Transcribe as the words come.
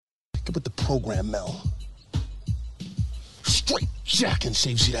it with the program, Mel. Straight jacking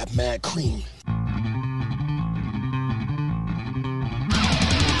saves you that mad cream.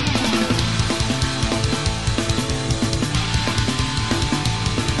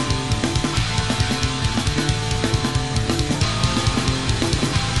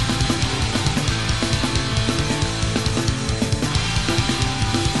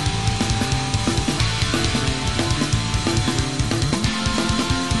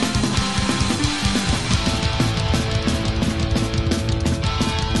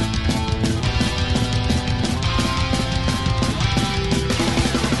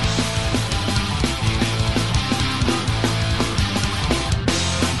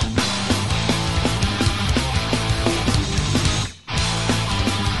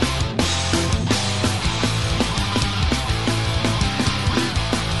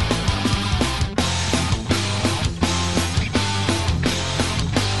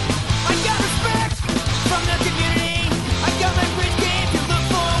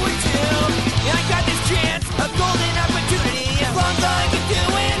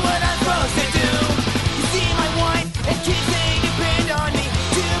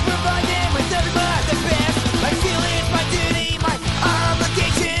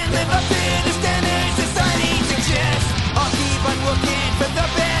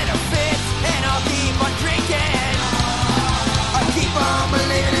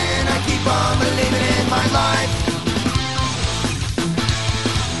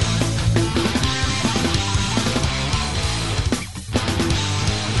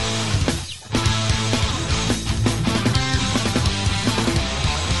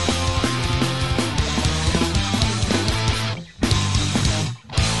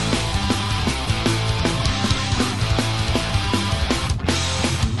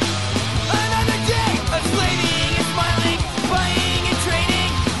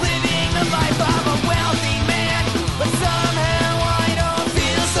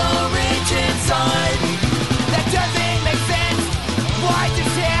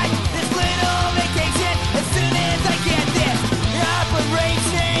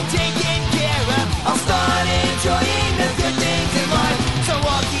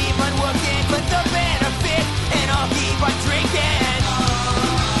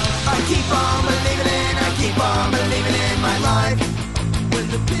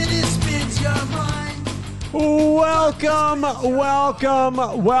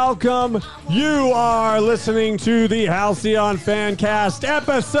 Welcome. You are listening to the Halcyon Fancast,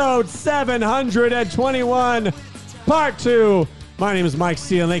 episode 721, part 2. My name is Mike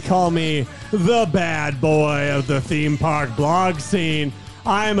Steele, and they call me the bad boy of the theme park blog scene.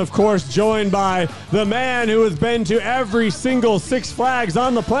 I am, of course, joined by the man who has been to every single Six Flags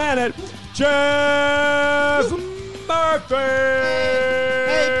on the planet, Jeff Murphy.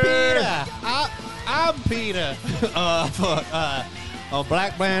 Hey, Peter. I'm Peter. A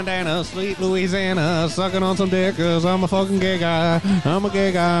black bandana, sweet Louisiana, sucking on some dick, cause I'm a fucking gay guy. I'm a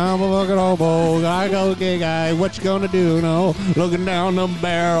gay guy, I'm a fucking hobo. I go gay guy, what you gonna do? No, looking down the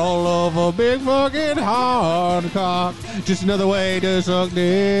barrel of a big fucking hard cock. Just another way to suck dick.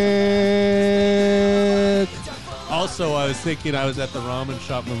 Also, I was thinking, I was at the ramen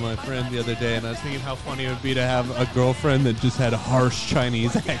shop with my friend the other day, and I was thinking how funny it would be to have a girlfriend that just had a harsh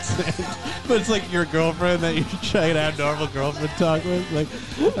Chinese accent. But it's like your girlfriend that you try to have normal girlfriend talk with. Like,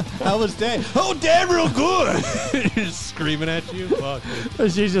 how was Dad? Oh, Dad, real good. Just screaming at you. Fuck.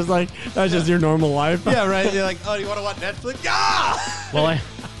 She's just like, that's just your normal life. Yeah, right. You're like, oh, do you want to watch Netflix? Yeah! Well,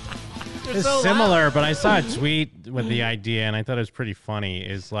 it's so similar, but I saw a tweet with the idea, and I thought it was pretty funny,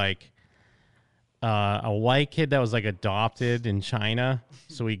 is like, a white kid that was like adopted in China,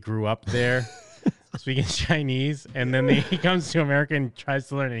 so he grew up there speaking Chinese, and then he comes to America and tries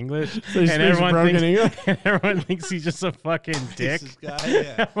to learn English, so and everyone thinks he's just a fucking dick. Guy,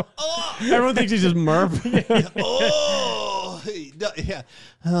 yeah. Everyone thinks he's just Murph. Oh, yeah.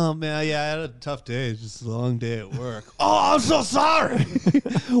 Oh, man, yeah, I had a tough day. It's just a long day at work. Oh, I'm so sorry.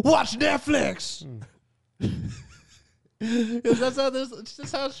 Watch Netflix.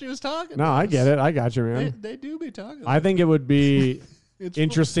 That's how she was talking. No, I get it. I got you, man. They do be talking. I think it would be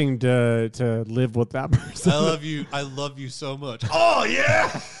interesting to live with that person. I love you so much. Oh, yeah.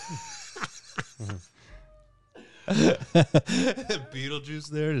 Beetlejuice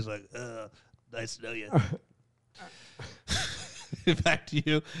there is like, nice to know you. Back to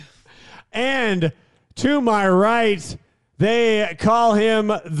you. And to my right, they call him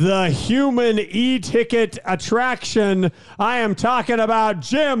the human e-ticket attraction. I am talking about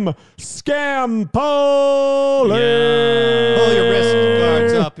Jim Scampoli. Yeah. Pull your wrist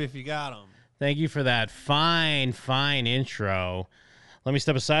guards up if you got them. Thank you for that fine intro. Let me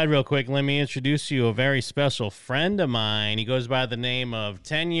step aside real quick. Let me introduce you a very special friend of mine. He goes by the name of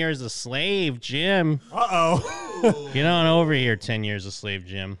 10 Years a Slave, Jim. Uh-oh. Get on over here, 10 Years a Slave,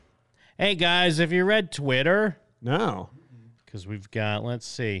 Jim. Hey, guys, have you read Twitter? No. Because we've got, let's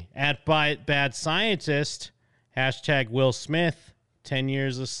see, @Bad Scientist, # Will Smith, 10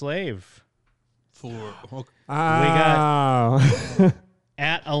 Years a Slave. Oh.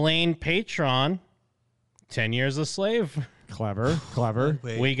 At Elaine Patron, 10 Years a Slave. Clever.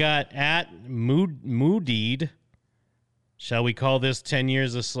 We got at Moodied. Shall we call this 10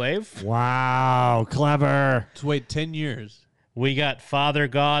 Years a Slave? Wow. Clever. Let's wait 10 years. We got Father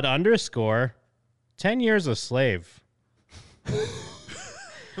God _ 10 Years a Slave.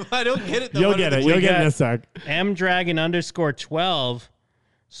 I don't get it. You'll get it. You'll get it in a sec. M Dragon _12.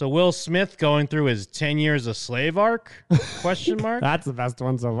 So Will Smith going through his 10 Years a Slave arc? Question mark. That's the best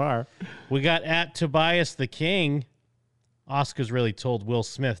one so far. We got at Tobias the King. Oscar's really told Will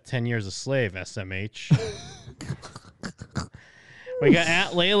Smith 10 Years a Slave, SMH. We got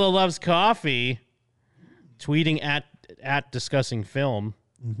at Layla Loves Coffee tweeting at discussing film.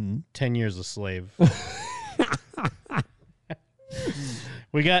 10 Years a Slave.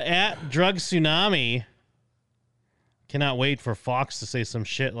 We got at Drug Tsunami. Cannot wait for Fox to say some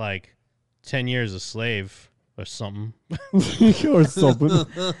shit like 10 Years a Slave or something. Or something.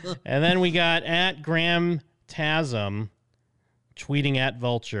 And then we got at Graham Tasm tweeting at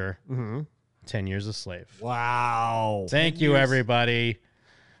Vulture. 10 Years a Slave. Wow. Thank you, everybody.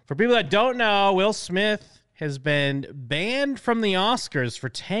 For people that don't know, Will Smith has been banned from the Oscars for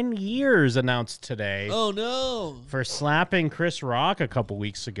 10 years, announced today. Oh, no. For slapping Chris Rock a couple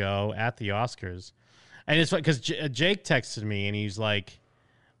weeks ago at the Oscars. And it's like, because Jake texted me and he's like,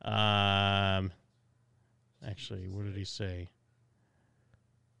 actually, what did he say?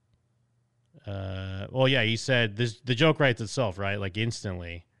 Well, yeah, he said the joke writes itself, right? Like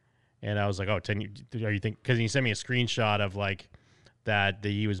instantly. And I was like, oh, 10 years. Are you think? Because he sent me a screenshot of like that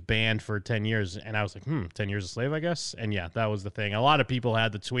he was banned for 10 years. And I was like, 10 years a slave, I guess. And yeah, that was the thing. A lot of people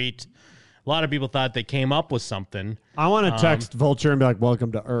had the tweet. A lot of people thought they came up with something. I want to text Vulture and be like,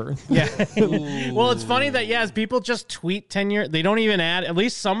 welcome to Earth. Yeah. Well, it's funny that, as people just tweet 10 years. They don't even add, at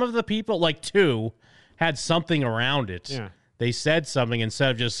least some of the people, like two, had something around it. Yeah. They said something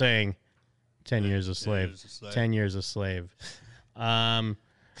instead of just saying 10 years a slave. 10 years a slave.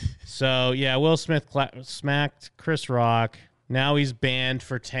 So, yeah, Will Smith smacked Chris Rock. Now he's banned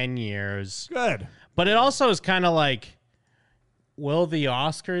for 10 years. Good. But it also is kind of like, will the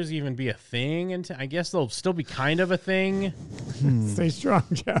Oscars even be a thing? And I guess they'll still be kind of a thing. Stay strong,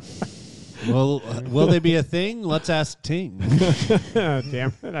 Jeff. Well, will they be a thing? Let's ask Ting.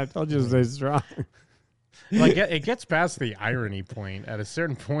 Damn it. I told you to stay strong. Like, it gets past the irony point. At a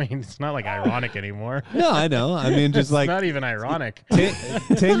certain point, it's not like ironic anymore. No, I know. I mean, just It's like not even ironic.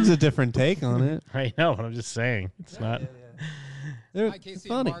 Ting's a different take on it. I know, but I'm just saying. It's not. They're Hi, Casey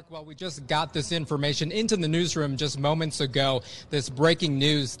funny. and Mark. Well, we just got this information into the newsroom just moments ago. This breaking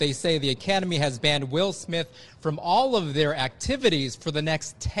news. They say the Academy has banned Will Smith from all of their activities for the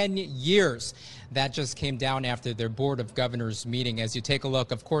next 10 years. That just came down after their Board of Governors meeting. As you take a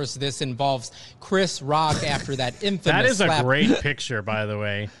look, of course, this involves Chris Rock after that infamous That is slap. a great picture, by the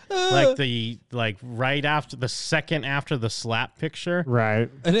way. Right after the second after the slap picture. Right.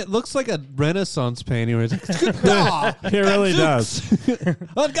 And it looks like a Renaissance painting where it's like, "Ah, It really does.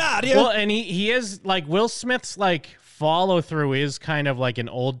 oh, God, yeah. Well, and he is like Will Smith's like follow through is kind of like an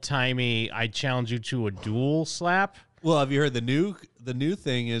old timey I challenge you to a duel slap. Well, have you heard the new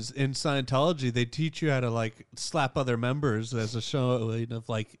thing is in Scientology they teach you how to like slap other members as a show of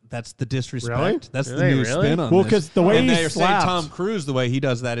like that's the disrespect. Really? That's Do the they new really? spin on Well, this. 'cause the way and he they're saying slaps- Tom Cruise the way he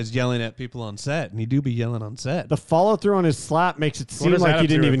does that is yelling at people on set, and he do be yelling on set The follow through on his slap makes it seem does that like have he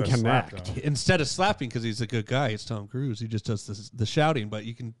to do didn't with even the slap, connect. though? instead of slapping because he's a good guy. It's Tom Cruise. He just does the shouting, but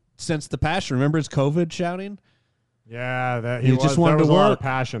you can sense the passion. Remember his COVID shouting? Yeah, that He just wanted there was to a lot work. of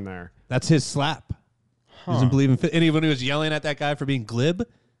passion there. That's his slap. He doesn't believe in and even when he was yelling at that guy for being glib,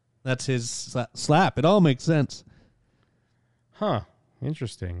 that's his slap. It all makes sense. Huh.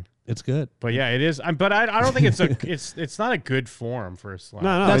 Interesting. It's good. But yeah, it is. But I don't think it's not a good form for a slap.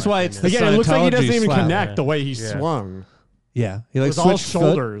 No, That's why it's the Again, it looks like he doesn't Scientology even slap. connect the way he Yeah. swung. Yeah, he like was all switch foot.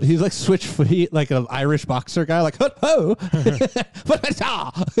 shoulders. He's like switch feet, like an Irish boxer guy, like ho. That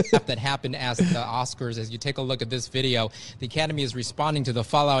happened at the Oscars. As you take a look at this video, the Academy is responding to the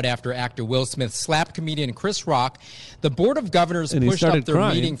fallout after actor Will Smith slapped comedian Chris Rock. The Board of Governors And he pushed up started their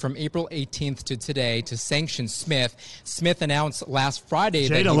crying. meeting from April 18th to today to sanction Smith. Smith announced last Friday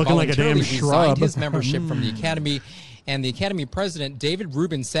that he Jada looking like a damn voluntarily shrub. resigned his membership from the Academy. And the Academy president, David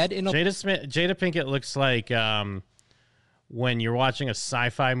Rubin, said in a Jada Pinkett looks like when you're watching a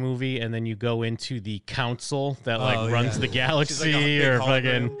sci-fi movie and then you go into the council that runs the galaxy or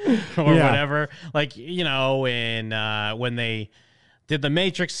fucking or whatever. Like, you know, when they did the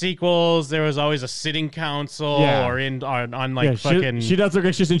Matrix sequels, there was always a sitting council or on like fucking. She does look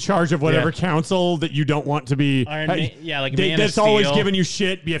like she's in charge of whatever council that you don't want to be. That's always giving you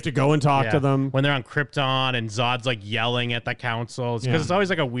shit. You have to go and talk to them when they're on Krypton, and Zod's like yelling at the council because it's always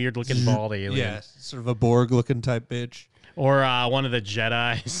like a weird looking bald alien. Yeah, sort of a Borg looking type bitch. Or one of the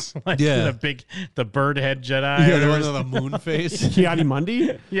Jedis, the bird head Jedi. Yeah, the one with the moon face.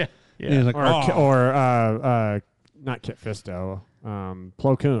 Kiadi-Mundi? Yeah. Like, or not Kit Fisto,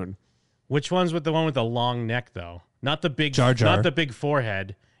 Plo Koon. Which one's with the one with the long neck though? Not the big Jar Jar. Not the big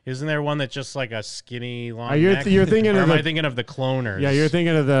forehead. Isn't there one that's just like a skinny long you're neck? You're thinking or of am I thinking of the cloners? Yeah, you're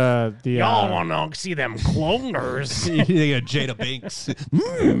thinking of the y'all want to see them cloners. You think of Jada Binks.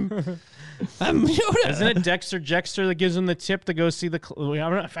 Isn't it Dexter Jettster that gives him the tip to go see the?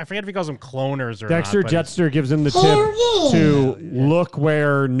 I forget if he calls them cloners or Dexter not. Jettster gives him the tip to look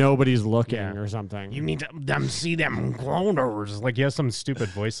where nobody's looking or something. You need to see them cloners. Like he has some stupid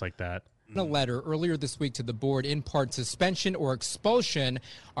voice like that. A letter earlier this week to the board, in part, suspension or expulsion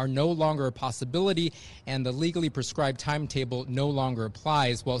are no longer a possibility, and the legally prescribed timetable no longer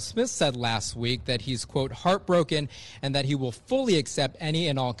applies. Well, Smith said last week that he's, quote, heartbroken, and that he will fully accept any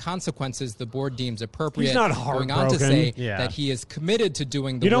and all consequences the board deems appropriate. He's not going on to say that he is committed to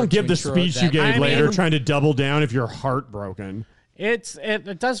doing the You don't work give to the speech you gave later trying to double down if you're heartbroken.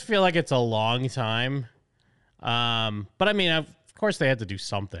 It does feel like it's a long time. But I mean, of course they had to do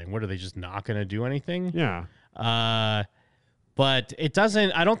something. What, are they just not going to do anything? Yeah. But it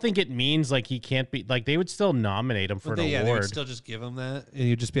doesn't, I don't think it means like he can't be, like they would still nominate him for an award. They would still just give him that and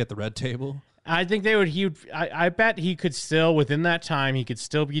he'd just be at the red table. I think I bet he could still, within that time, he could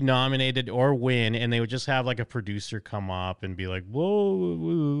still be nominated or win, and they would just have like a producer come up and be like,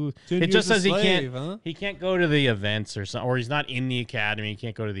 whoa. It just says he can't go to the events or something, or he's not in the academy, he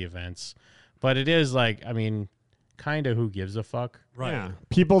can't go to the events. But it is like, I mean, kind of who gives a fuck? Right. Yeah.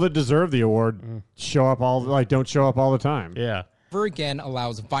 People that deserve the award don't show up all the time. Yeah. Never again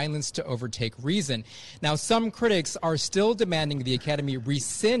allows violence to overtake reason. Now, some critics are still demanding the Academy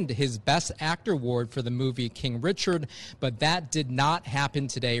rescind his Best Actor award for the movie King Richard, but that did not happen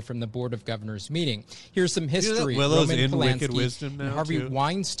today from the Board of Governors meeting. Here's some history. Willow's Roman in Polanski Wicked Wisdom now, and Harvey too.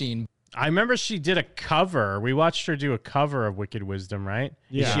 Weinstein. I remember she did a cover. We watched her do a cover of Wicked Wisdom, right?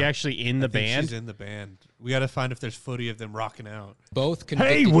 Yeah. Is she actually in the band? She's in the band. We got to find if there's footage of them rocking out. Both Hey,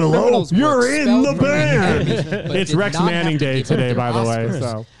 convicted Willow, criminals were you're in expelled the from the band. Academy, but It's did Rex not have Manning to Day give up today, their by the way. Oscars.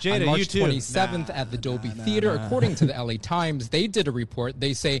 So. Jada, On March you too. 27th at the Dolby Theater, according to the LA Times, they did a report.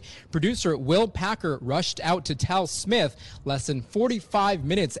 They say producer Will Packer rushed out to tell Smith less than 45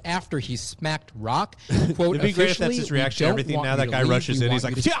 minutes after he smacked Rock. Quote, It'd be great if that's officially, his we reaction to don't everything. want Now you that to guy leave. rushes We in, he's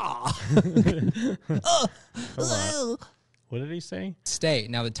want like, you to What did he say? stay.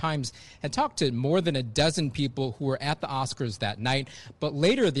 Now, the Times had talked to more than a dozen people who were at the Oscars that night, but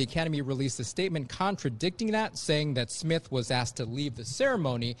later the Academy released a statement contradicting that, saying that Smith was asked to leave the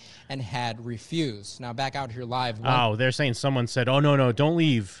ceremony and had refused. Now, back out here live. Oh, they're saying someone said, oh, no, don't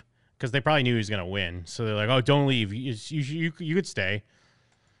leave, because they probably knew he was going to win. So they're like, oh, don't leave. You could stay.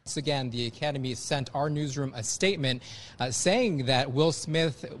 Once again, the Academy sent our newsroom a statement saying that Will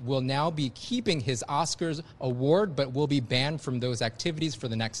Smith will now be keeping his Oscars award, but will be banned from those activities for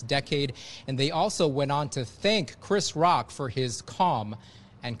the next decade. And they also went on to thank Chris Rock for his calm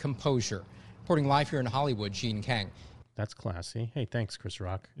and composure. Reporting live here in Hollywood, Gene Kang. That's classy. Hey, thanks, Chris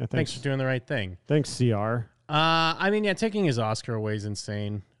Rock. Yeah, thanks for doing the right thing. Thanks, CR. I mean, yeah, taking his Oscar away is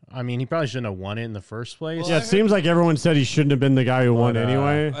insane. I mean, he probably shouldn't have won it in the first place. Yeah, it seems like everyone said he shouldn't have been the guy who won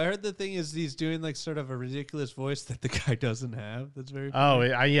anyway. I heard the thing is he's doing like sort of a ridiculous voice that the guy doesn't have. That's very Oh,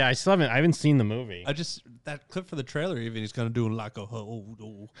 funny. I haven't seen the movie. That clip for the trailer, even he's kind of doing like a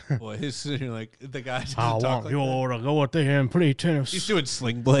voice. And you're like, the guy doesn't I talk want like you that. all to go out there and play tennis. He's doing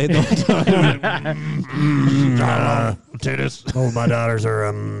Sling Blade the whole time. Tennis. Oh, my daughters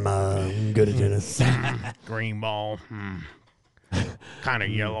are good at tennis. Green ball. Kind of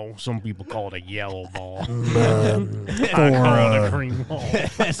yellow. Some people call it a yellow ball. I call it a green ball.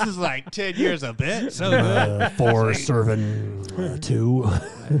 This is like 10 years a bit. So good. 4 serving 2.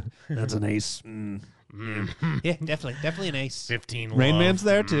 That's an ace. Yeah, definitely an ace. 15 Rain love. Man's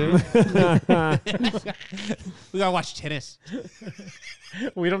there too. We gotta watch tennis.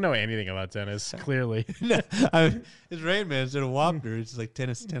 We don't know anything about tennis, clearly. It's Rain Man's in a Wapner. It's like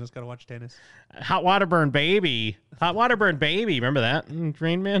tennis. Gotta watch tennis. Hot Water Burn Baby. Remember that?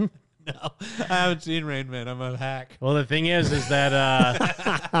 Rain Man? No, I haven't seen Rain Man. I'm a hack. Well, the thing is that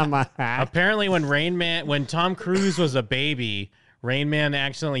I'm a hack. apparently when Tom Cruise was a baby, Rain Man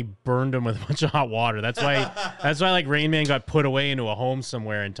accidentally burned him with a bunch of hot water. That's why like Rain Man got put away into a home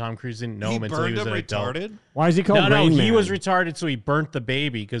somewhere, and Tom Cruise didn't know him until he was an adult. retarded? Why is he called Rain Man? He was retarded, so he burnt the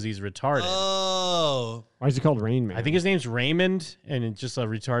baby because he's retarded. Oh. Why is he called Rain Man? I think his name's Raymond, and it's just a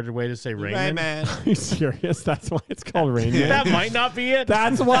retarded way to say Raymond. Man. Are you serious? That's why it's called Rain Man? That might not be it.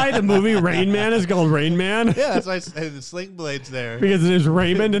 That's why the movie Rain Man is called Rain Man? Yeah, that's why the Sling Blade's there. Because it is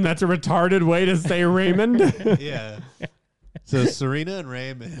Raymond, and that's a retarded way to say Raymond? Yeah. So Serena and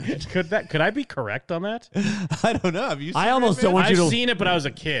Raymond. Could I be correct on that? I don't know. Have you seen I almost Rain don't Man? want you I've to... seen it, but I was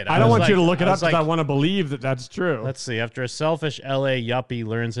a kid. I don't want you to look it up was because I want to believe that that's true. Let's see. After a selfish LA yuppie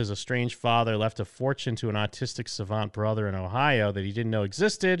learns his estranged father left a fortune to an autistic savant brother in Ohio that he didn't know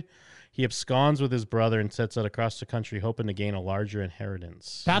existed, he absconds with his brother and sets out across the country hoping to gain a larger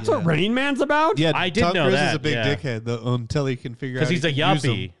inheritance. That's what Rain Man's about? Yeah, I did Tom know Cruise that, is a big yeah. dickhead until he can figure out 'Cause he's he a can use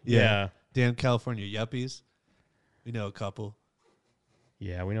yuppie. them. Yeah. Damn California yuppies. We know a couple.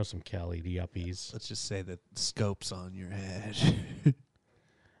 Yeah, we know some Cali yuppies. Let's just say that scope's on your head.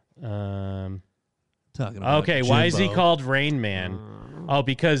 Talking about Okay, why is he Jimbo. called Rain Man? Oh,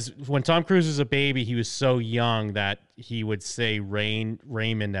 because when Tom Cruise was a baby, he was so young that he would say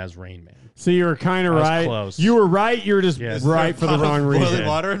Raymond as Rain Man. So you were kind of I was right. close. You were right. You were just Yes. right for the wrong Boiling reason.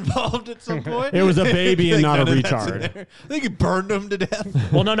 water involved at some point? It was a baby and Like, not a none of that's in retard. there. I think he burned him to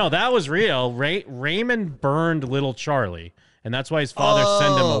death. Well, no, that was real. Raymond burned little Charlie, and that's why his father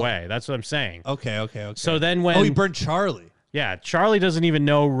sent him away. That's what I'm saying. Okay. So then when... Oh, he burned Charlie. Yeah, Charlie doesn't even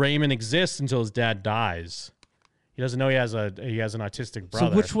know Raymond exists until his dad dies. He doesn't know he has an autistic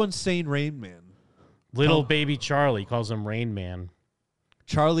brother. So which one's saying Rain Man? Little baby Charlie calls him Rain Man.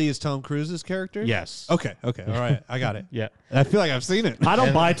 Charlie is Tom Cruise's character? Yes. Okay. All right. I got it. Yeah. I feel like I've seen it. I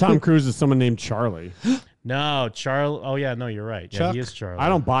don't buy Tom Cruise as someone named Charlie. No, Charlie. Oh, yeah, no, you're right. Yeah, Chuck? he is Charlie. I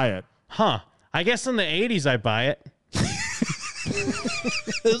don't buy it. Huh. I guess in the 80s I buy it.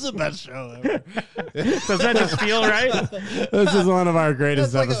 This is the best show ever. Does that just feel right? This is one of our greatest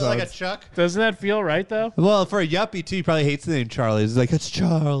It's episodes. like a Chuck. Doesn't that feel right, though? Well, for a yuppie, too, he probably hates the name Charlie. He's like, it's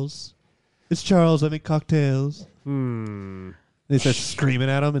Charles. It's Charles. I make cocktails. They start screaming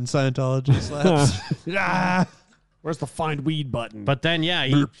at him in Scientology slaps. Ah. Where's the find weed button? But then, yeah,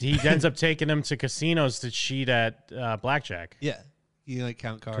 he ends up taking him to casinos to cheat at blackjack Yeah. You like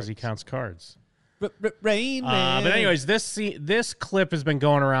count cards. because he counts cards. Rain Man. But anyways, this clip has been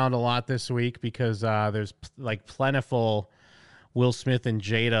going around a lot this week because there's plentiful Will Smith and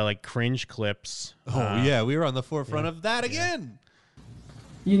Jada like cringe clips. Oh, yeah. We were on the forefront of that again.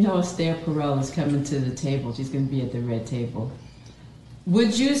 You know Esther Perel is coming to the table. She's going to be at the red table.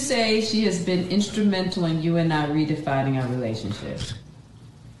 Would you say she has been instrumental in you and I redefining our relationship?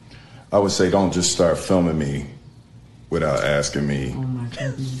 I would say don't just start filming me without asking me Oh my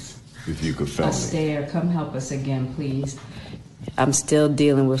goodness. if you could film me. Esther, come help us again, please. I'm still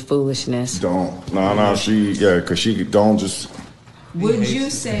dealing with foolishness. Because she don't just. Would you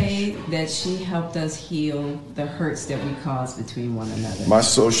say that she helped us heal the hurts that we caused between one another? My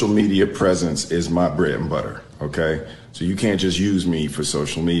social media presence is my bread and butter, okay? So you can't just use me for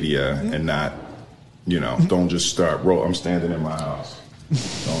social media and not, don't just start roll. I'm standing in my house.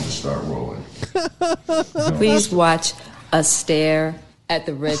 Don't just start rolling. Please watch Esther at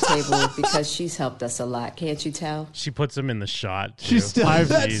the red table because she's helped us a lot. Can't you tell? She puts him in the shot. Too. She's still.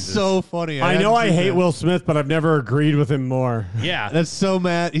 That's Jesus. so funny. I know I haven't seen hate that. Will Smith, but I've never agreed with him more. Yeah. That's so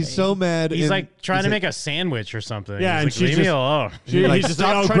mad. He's so mad. He's and like trying he's to like- make a sandwich or something. Yeah, and He's like, she's leave me just- alone. He's like, just stop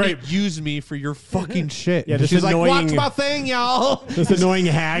like, oh, trying great. to use me for your fucking shit. Yeah, this she's like, annoying- watch my thing, y'all. This annoying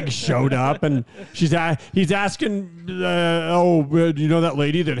hag showed up, and he's asking, you know that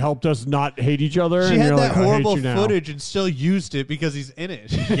lady that helped us not hate each other? She And had you're that like, I hate horrible you now. footage and still used it because he's in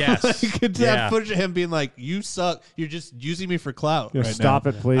it. Yes. Like, it's Yeah. that footage of him being like, you suck. You're just using me for clout. Yeah, right stop now.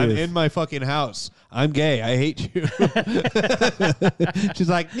 it, please. I'm in my fucking house. I'm gay. I hate you. She's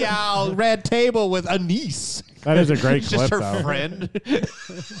like, yeah, red table with a niece. That is a great It's just clip, her though. friend.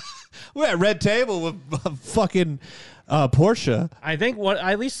 We're at red table with fucking Portia. I think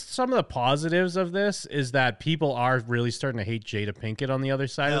at least some of the positives of this is that people are really starting to hate Jada Pinkett on the other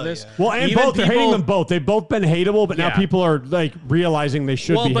side Hell of this. yeah. Well, and Even both, they're hating people- them both. They've both been hateable, but now Yeah. people are like realizing they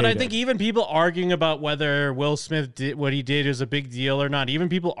should Well, be but I hated. think even people arguing about whether Will Smith did what he did is a big deal or not, even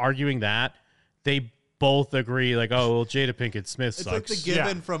people arguing that, they both agree, like, oh, well, Jada Pinkett Smith It's sucks. like the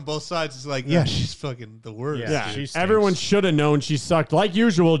given from both sides. It's like, yeah, she's fucking the worst. Yeah. Yeah, She stinks. everyone should have known she sucked. Like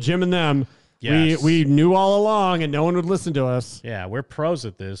usual, Jim and them. Yes. We knew all along, and no one would listen to us. Yeah, we're pros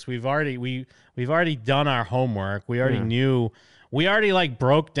at this. We've already done our homework. We already knew We already like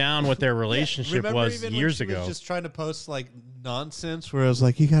broke down what their relationship Remember was even when years she ago. was just trying to post like nonsense where I was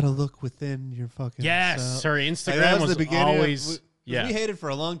like, you got to look within your fucking Yes, self. her Like, Instagram that was the beginning always. Yeah. We hated for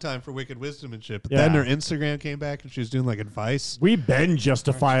a long time for Wicked Wisdom and shit, but Yeah. then her Instagram came back and she was doing like advice. We've been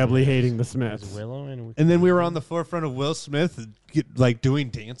justifiably hating the Smiths. Willow and then we were on the forefront of Will Smith like doing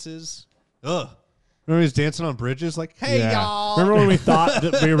dances. Ugh. Remember he was dancing on bridges like, hey, y'all. Remember when we thought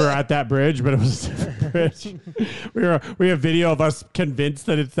that we were at that bridge, but it was a different bridge? We have video of us convinced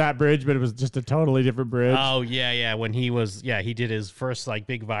that it's that bridge, but it was just a totally different bridge. Oh yeah. When he did his first like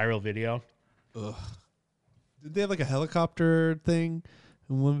big viral video. Ugh. Did they have like a helicopter thing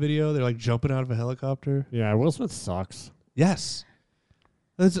in one video? They're like jumping out of a helicopter. Yeah, Will Smith sucks. Yes.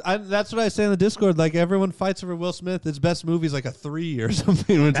 That's what I say in the Discord. Like, everyone fights over Will Smith. His best movie is like a 3 or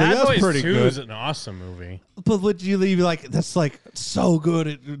something. It's Bad like, that's Boys pretty 2 good. is an awesome movie. But would you leave like, that's like so good.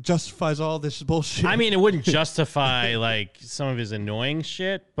 It justifies all this bullshit. I mean, it wouldn't justify like some of his annoying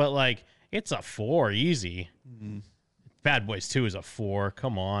shit, but like it's a 4 easy. Bad Boys 2 is a 4.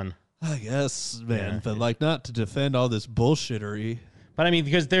 Come on. I guess, man. Yeah. But like, not to defend all this bullshittery. But I mean,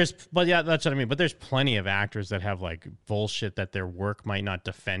 because that's what I mean. But there's plenty of actors that have like bullshit that their work might not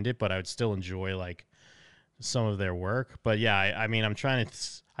defend it, but I would still enjoy like some of their work. But yeah, I mean, I'm trying to.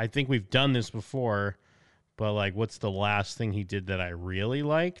 I think we've done this before, but like, what's the last thing he did that I really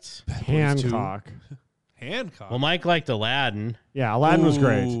liked? Hancock. Hancock. Well, Mike liked Aladdin. Yeah, Aladdin was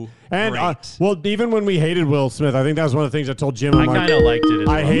great. Ooh, And great. well, even when we hated Will Smith, I think that was one of the things I told Jim. I'm I like, kind of liked it. As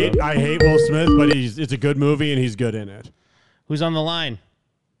I well. hate Will Smith, but it's a good movie and he's good in it. Who's on the line?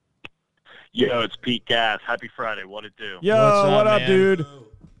 Yo, it's Pete Gas. Happy Friday. What it do? Yo, What's up, what up, man? dude?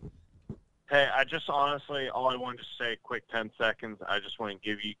 Hey, I just honestly, all I wanted to say, quick 10 seconds, I just want to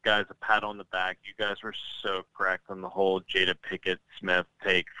give you guys a pat on the back. You guys were so correct on the whole Jada Pinkett Smith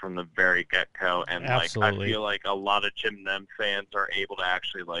take from the very get-go. And, Absolutely. I feel like a lot of Jim Nem fans are able to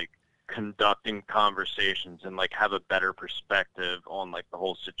actually, conducting conversations and, have a better perspective on, the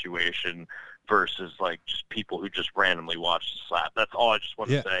whole situation versus, just people who just randomly watch the slap. That's all I just want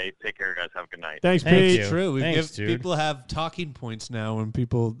to say. Take care, guys. Have a good night. Thanks, Thank Pete. you. True. Thanks, dude. People have talking points now, and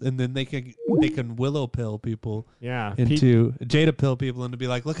then they can willow pill people. Yeah, Into Jada pill people and to be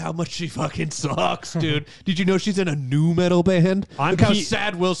like, look how much she fucking sucks, dude. Did you know she's in a new metal band? I'm Look how Pete-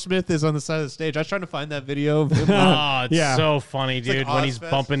 sad Will Smith is on the side of the stage. I was trying to find that video of him. Oh, it's Yeah. so funny, like dude. When he's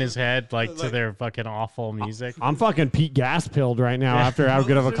Ozfest. bumping his head to their fucking awful music. I'm fucking Pete gas pilled right now after how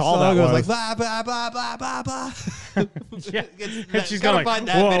good of a Their call song that was. like blah blah blah blah blah blah. Yeah. And she's gotta going find like,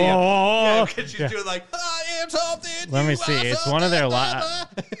 that whoa, video. whoa, whoa, Yeah, whoa. 'cause she's Yeah. doing like, I am something. Let me you see. are It's one of their something, li- blah,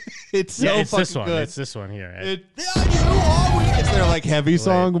 blah. It's so Yeah, it's fucking this one. good. It's this one here. It's their heavy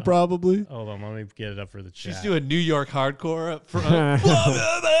song probably. Hold on, let me get it up for the chat. She's doing New York hardcore up front.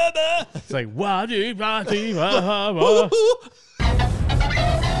 It's like wah-dee-wah-dee-wah-wah.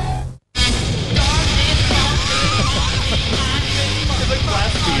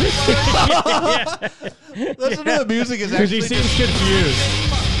 Listen to the music is Because actually he seems confused.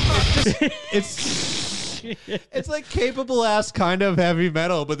 it's like capable ass kind of heavy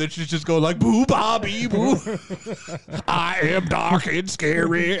metal, but then she's just going like boo bobby boo. I am dark and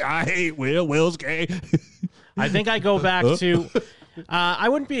scary. I hate Will. Will's gay. I think I go back to. I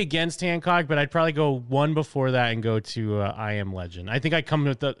wouldn't be against Hancock, but I'd probably go one before that and go to I Am Legend. I think I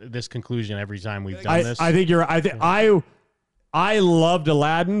come to this conclusion every time we've done this. I think you're. I loved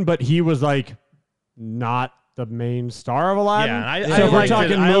Aladdin, but he was not the main star of Aladdin. Yeah, I so if we're liked it-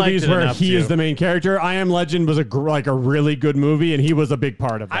 talking I liked movies it where enough, he is too. the main character, I Am Legend was a really good movie, and he was a big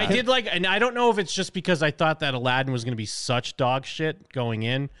part of that. I did and I don't know if it's just because I thought that Aladdin was going to be such dog shit going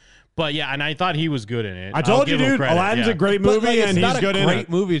in, but yeah, and I thought he was good in it. I told you, dude. Aladdin's a great movie, and he's good in it. It's not a great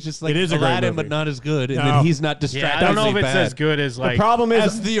movie. It's just like It is a great Aladdin, movie. but not as good. And No. then he's not Yeah, distracted. I don't know if it's as good as The problem is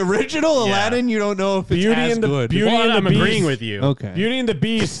as the original Yeah. Aladdin. You don't know if it's Beauty as and the good. Beauty Well, and the I'm Beast. agreeing with you. Okay, Beauty and the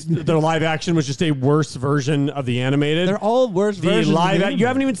Beast, the live action was just a worse version of the animated. they're all worse the versions. live. of You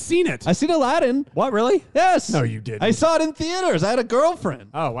haven't even seen it. I seen Aladdin. What, really? Yes. No, you didn't. I saw it in theaters. I had a girlfriend.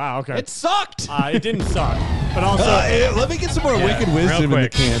 Oh wow. Okay. It sucked. It didn't suck, but also Let me get some more Wicked Wisdom in the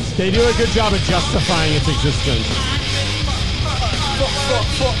quick. cans. they do a good job of justifying its existence.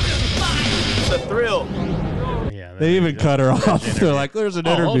 It's a thrill. Yeah, They even cut her off. They're like, "There's an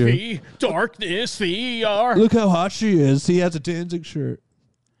all interview. the darkness, the are. Look how hot she is. He has a Danzig shirt.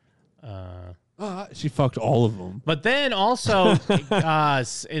 She fucked all of them. But then also,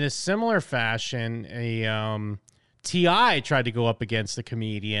 in a similar fashion, T.I. tried to go up against a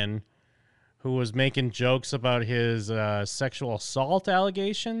comedian who was making jokes about his sexual assault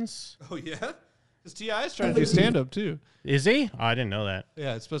allegations. Oh yeah, because T.I.'s trying to do stand up too. Is he? Oh, I didn't know that.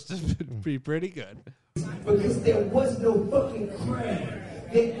 Yeah, it's supposed to be pretty good. because there was no fucking crime.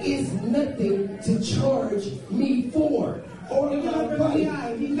 There is nothing to charge me for. Or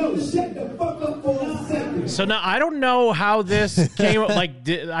no, shut the fuck up for a second. So now I don't know how this came. Like,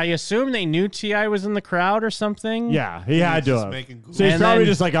 I assume they knew T.I. was in the crowd or something. Yeah, he had to have. So he's And probably then-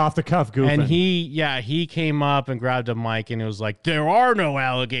 just like off the cuff goofing. And he came up and grabbed a mic and it was like, there are no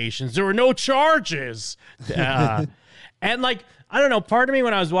allegations. There were no charges. And like, I don't know, part of me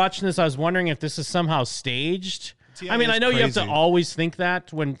when I was watching this, I was wondering if this is somehow staged. I mean, I know you have to always think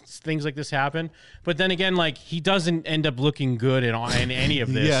that when things like this happen, but then again, like, he doesn't end up looking good in any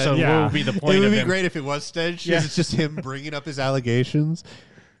of this. So what would be the point It would of be him? great if it was staged. Yeah. It's just him bringing up his allegations.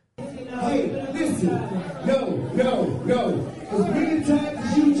 Hey, listen, no. As many times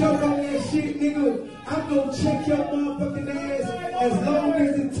as you joke on that shit, nigga, I'm gonna check your motherfucking ass as long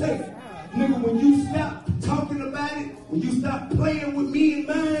as it takes. Nigga, when you stop talking about it, when you stop playing with me and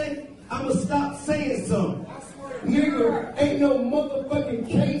mine, I'ma stop saying something. Nigga, ain't no motherfucking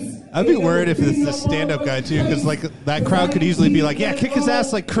case. I'd be worried if it's the stand-up guy too, because like that crowd could easily be like, "Yeah, kick his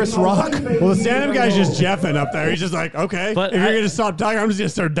ass like Chris Rock." Well, the stand-up guy's just jeffing up there. He's just like, okay, But if you're gonna stop talking, I'm just gonna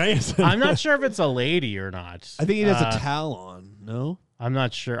start dancing. I'm not sure if it's a lady or not. I think he has a towel on. No, I'm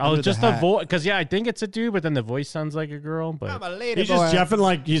not sure. Under Oh, the just the hat. voice. Because, yeah, I think it's a dude, but then the voice sounds like a girl. But He's just jeffing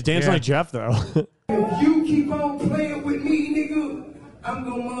like he's dancing like Jeff though. If you keep on playing with me, nigga, I'm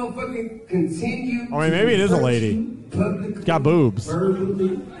gonna motherfucking continue. I mean, maybe it is a lady. It's got boobs.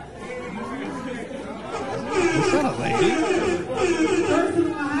 Verbally. It's not a lady. First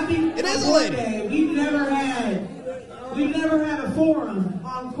of all, It is a lady. We've never had a forum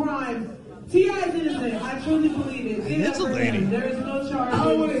on crime. T.I. is innocent. I truly believe it. It's a lady. There is no charge. I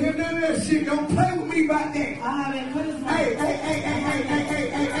don't want to hear none of that shit. Don't play with me about that. I haven't put his Hey.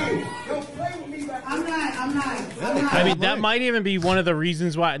 Don't play with me about that. I'm not. I mean, that might even be one of the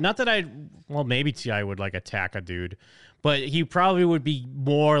reasons why. Not that well, maybe T.I. would like attack a dude, but he probably would be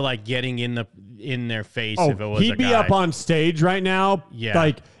more like getting in their face if it was a guy. he'd be up on stage right now, Yeah.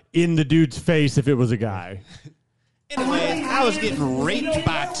 like in the dude's face if it was a guy. Anyway, I was getting raped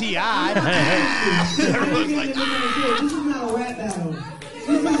by T.I. Everyone's like, this is not a rap battle. This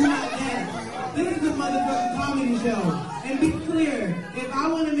is not that. This is a motherfucking comedy show. And be clear, if I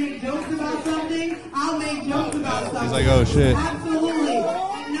want to make jokes about something, I'll make jokes about something. He's like, oh shit. Absolutely.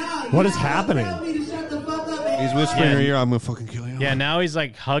 What is happening? He's whispering in her ear, "I'm gonna fucking kill you." Yeah, now he's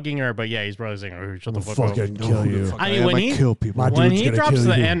like hugging her, but yeah, he's probably saying, "Oh, shut the fuck fucking up." kill you. I mean, when he kill people. when he dude's gonna drops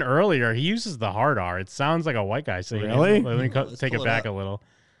kill the you. N earlier, he uses the hard R. It sounds like a white guy saying Really? it. Let me take it pull it back up. a little.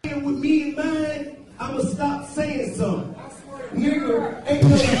 With me and mine, I'ma stop saying something. Nigga, ain't no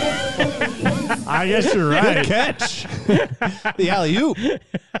motherfucking case. I guess you're right. Catch the alley oop. Get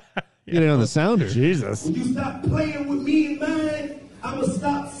it on the sounder. Jesus. When you stop playing with me and mine, I'ma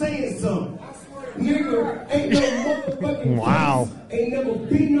stop saying something. Nigga, ain't no motherfucking Wow. case. Ain't never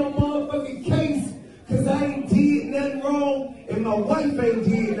been no motherfucking case. Cause I ain't did nothing wrong and my wife ain't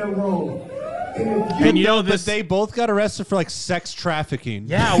did nothing wrong. And And you know But this. they both got arrested for like sex trafficking.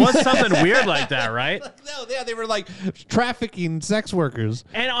 Yeah, it was something weird like that, right? No, yeah, they were like trafficking sex workers.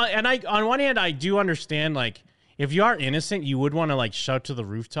 And I on one hand, I do understand, like, if you are innocent, you would want to like shout to the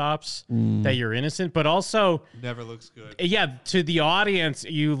rooftops that you're innocent, but also, Never looks good. yeah, to the audience,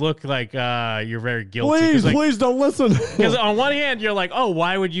 you look like you're very guilty. Please don't listen. Because on one hand, you're like, oh,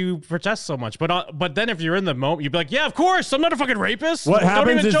 why would you protest so much? But then if you're in the moment, you'd be like, yeah, of course, I'm not a fucking rapist. What Don't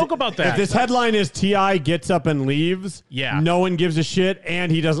happens even is joke about that. if this headline is T.I. gets up and leaves, Yeah. no one gives a shit,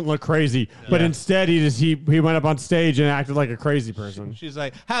 and he doesn't look crazy. But Yeah. instead, he went up on stage and acted like a crazy person. She's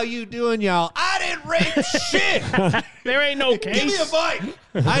like, "How you doing, y'all? I didn't rape shit. There ain't no Give me case. a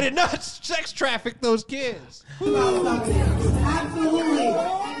mic. I did not sex traffic those kids." Absolutely.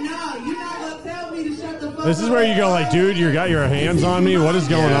 And no, you're not going to tell me to shut the fuck This is up. where you go like, dude, you got your hands on me. What is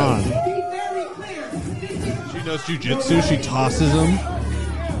going on? Be very clear. She knows jujitsu. She tosses him.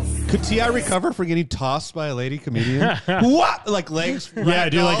 Could T.I. recover from getting tossed by a lady comedian? What? Like legs? Yeah,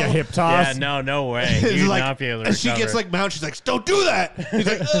 do like a hip toss. Yeah, no way. It's You'd like- not be able to and she recover. gets like mount. She's like, "Don't do that." He's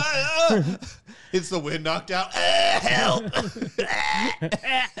like, It's the wind knocked out. Help!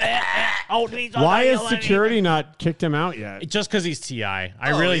 Why has security not kicked him out yet? Just because he's T.I.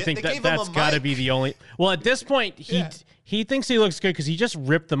 I Oh, really yeah, think they gave that him that's a got to mic. be the only. Well, at this point, he thinks he looks good because he just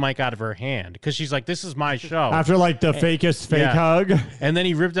ripped the mic out of her hand because she's like, "This is my show." After like the fakest fake Yeah. hug. And then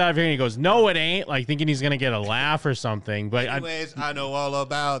he ripped it out of her hand. And he goes, "No, it ain't." Like thinking he's gonna get a laugh or something. But Anyways, I know all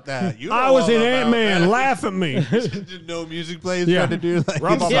about that. You know I was all in about Ant-Man. that. Laugh at me. No music plays. Yeah. Trying to do like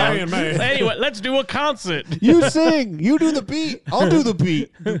Rubber Yeah. band man. Anyway, let's do a concert. You sing. You do the beat. I'll do the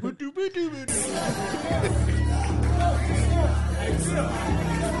beat.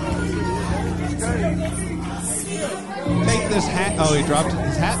 this hat. Oh, he dropped it.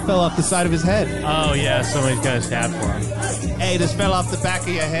 His hat fell off the side of his head. Oh, yeah, somebody's got his hat for him. Hey, this fell off the back of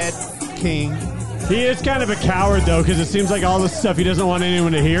your head, King. He is kind of a coward, though, because it seems like all the stuff he doesn't want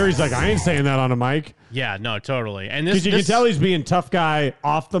anyone to hear. He's like, I ain't saying that on a mic. Yeah, no, totally. And Because you can tell he's being tough guy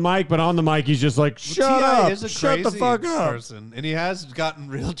off the mic, but on the mic, he's just like, shut up. Is a Shut the crazy fuck up. person, and he has gotten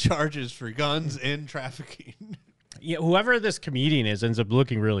real charges for guns and trafficking. Yeah, whoever this comedian is ends up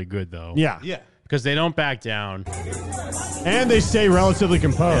looking really good, though. Yeah. Yeah. Because they don't back down. And they stay relatively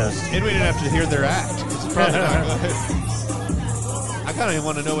composed. Yeah. And we didn't have to hear their act. It's probably not good. I kind of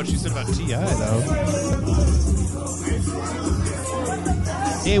want to know what she said about T.I., though.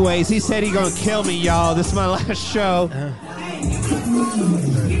 Anyways, he said he gonna kill me, y'all. This is my last show.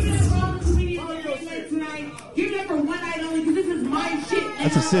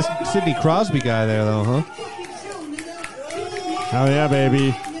 That's a Sidney Crosby guy there, though, huh? Hell yeah,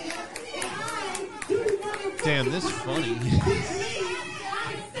 baby. Damn, this is funny.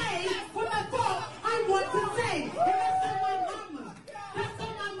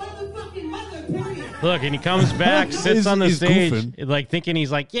 Look, and he comes back, sits on the he's stage, goofing. like thinking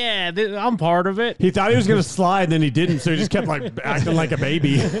he's like, yeah, I'm part of it. He thought he was going to slide, and then he didn't, so he just kept like acting like a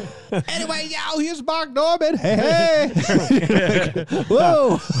baby. Anyway, yo, here's Mark Norman. Hey, hey.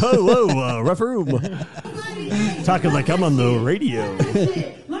 Whoa. Whoa, rough room. Talking like I'm on the radio. Let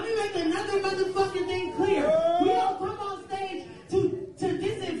me make another motherfucking thing clear. We don't come on stage to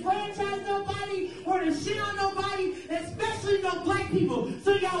disenfranchise nobody or to shit on nobody, especially no black people.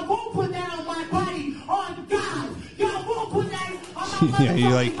 So y'all won't put that on my body. On God, y'all won't put that on my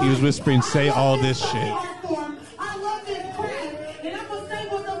Yeah, he was whispering, say all this shit. I love this crap, and I'm gonna say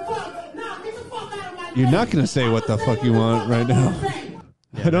what the fuck. Nah, get the fuck out of my You're not gonna say what the fuck you want right now.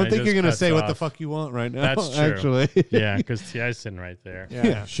 Yeah, I don't it think you're just gonna cuts say what the off. fuck you want right now. That's true. Actually, Yeah, because T.I.'s sitting right there.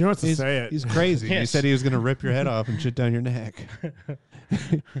 Yeah, she wants to he's, say it. He's crazy. He Yes. said he was gonna rip your head off and shit down your neck.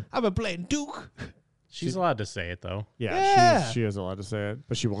 I've been playing Duke. She's allowed to say it, though. Yeah, she is allowed to say it,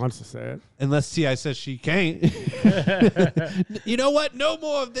 but she wants to say it. Unless T.I. says she can't. You know what? No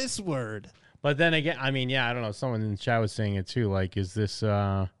more of this word. But then again, I mean, yeah, I don't know. Someone in the chat was saying it, too. Like, is this...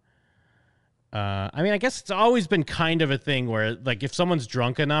 I mean, I guess it's always been kind of a thing where, like, if someone's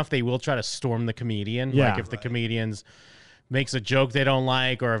drunk enough, they will try to storm the comedian. Yeah. Like, if the comedian's makes a joke they don't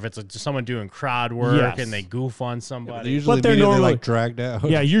like, or if it's someone doing crowd work Yes. and they goof on somebody. Usually But they're immediately, normally- like dragged out.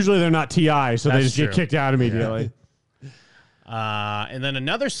 Yeah, usually they're not TI, so they That's just get true. kicked out immediately. And then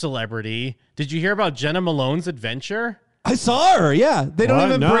another celebrity. Did you hear about Jenna Malone's adventure? I saw her. Yeah, they don't What?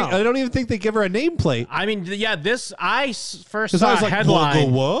 even No. bring. I don't even think they give her a nameplate. I mean, yeah, first Because saw I was a like,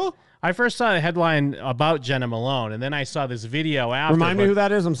 headline. what? I first saw a headline about Jenna Malone, and then I saw this video after. Remind me but who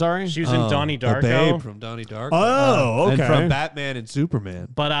that is. I'm sorry. She was in Donnie The Darko. babe from Donnie Darko. Oh, And okay. from Batman and Superman.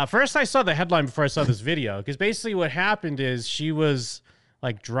 But first, I saw the headline before I saw this video, because basically what happened is she was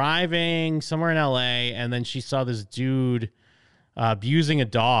like driving somewhere in LA, and then she saw this dude abusing a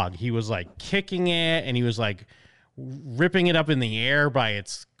dog. He was like kicking it, and he was like ripping it up in the air by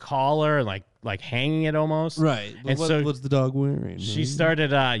its collar, and like hanging it almost. Right. And What, so what's the dog wearing? she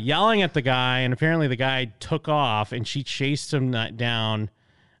started yelling at the guy, and apparently the guy took off, and she chased him down,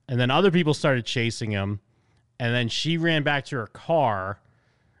 and then other people started chasing him, and then she ran back to her car,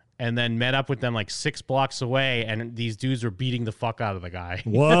 and then met up with them like 6 blocks away, and these dudes were beating the fuck out of the guy.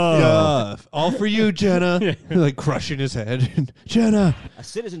 Whoa. Yeah, all for you, Jenna. Like crushing his head. Jenna, A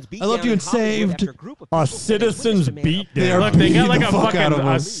citizen's beat I loved down you in and Hollywood saved. after a group of A people said they citizen's witnessed a man beat They down. are Look, they got beating like the a fuck out of fucking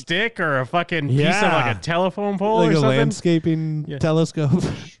him. a stick or a fucking piece of Yeah. like a telephone pole like or a something. landscaping telescope.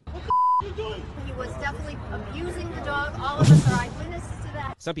 He was definitely abusing the dog. All of us are eyewitnesses to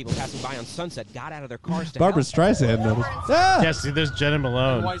that. Some people passing by on Sunset got out of their cars to Barbara help. Streisand noticed. Ah! Yeah, see, there's Jenna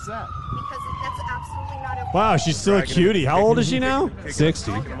Malone. Because that's absolutely not okay. Wow, she's still a cutie. How old is she now?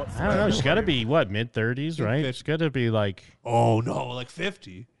 60. I don't know. She's got to be, what, mid-30s, right? She's got to be like... Oh, no, like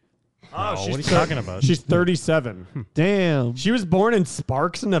 50. Oh, what are you talking about? She's 37. Damn. She was born in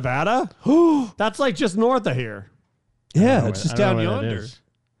Sparks, Nevada. That's like just north of here. Yeah, it's just I don't down know where that yonder. is.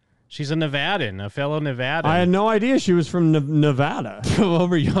 She's a Nevadan, a fellow Nevadan. I had no idea she was from Nevada. From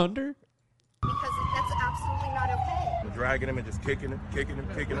over yonder? Because that's absolutely not okay. Dragging him and just kicking him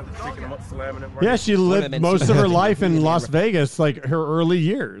up, slamming him. Yeah, she lived most of her life in Las Vegas, like her early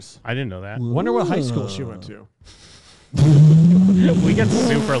years. I didn't know that. Wonder what high school she went to. We get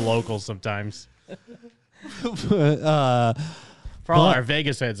super local sometimes. For all our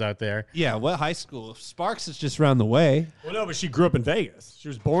Vegas heads out there. Yeah, what high school? Sparks is just around the way. Well, no, but she grew up in Vegas. She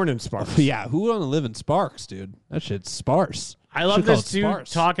was born in Sparks. Yeah, who would want to live in Sparks, dude? That shit's sparse. I love Should call this it dude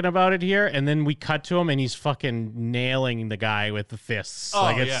sparse. talking about it here, and then we cut to him, and he's fucking nailing the guy with the fists. Oh,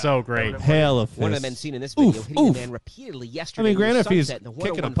 like, it's so great. Hail of One of the fists. men seen in this video Oof, hitting oof. the man repeatedly I yesterday. mean, granted, if near he's Sunset, the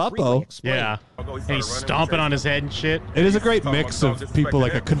kicking a 101 freeway puppo. explained. Yeah. And he's stomping on his head and shit. It is a great mix of people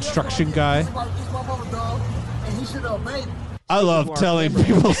like a construction guy. I love telling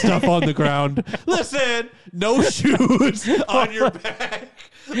people stuff on the ground. Listen, no shoes on your back.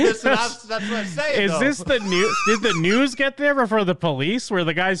 Listen, that's what I'm saying. Is this the news? Did the news get there before the police, where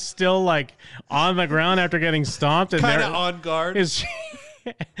the guy's still like on the ground after getting stomped and kind they're of on guard? Is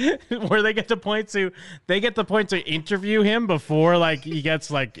where they get the point to interview him before like he gets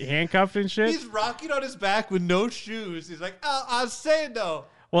like handcuffed and shit. He's rocking on his back with no shoes. He's like, oh, I'm saying no.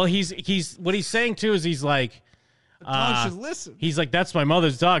 Well, he's what he's saying too is he's like, dog should listen. He's like, that's my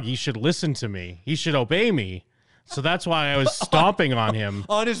mother's dog. He should listen to me. He should obey me. So that's why I was stomping on him.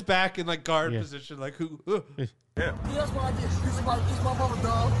 On his back in like guard position, like who? Yeah. That's why I did. This is my mother's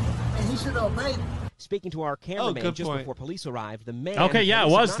dog, and he should obey me. Speaking to our cameraman good just point. before police arrived, the man. Okay, yeah, it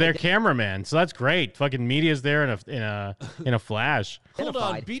police was have their not cameraman. So that's great. Fucking media's there in a flash. Hold on,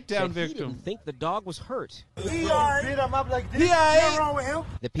 identified beat down that he victim. didn't think the dog was hurt. He beat him up like this. What's wrong with him?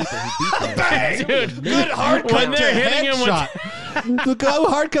 The people who beat him. Dude, Good hard cut. When they're to hitting him with- headshot. The guy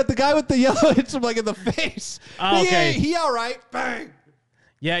hard cut. The guy with the yellow hits him like in the face. Oh, okay. He all right. Bang.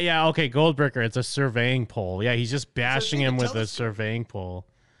 Yeah, okay, Goldbricker, it's a surveying pole. Yeah, he's just bashing him with a surveying pole.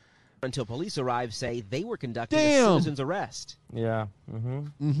 Until police arrived, say they were conducting a Damn. citizen's arrest. Yeah.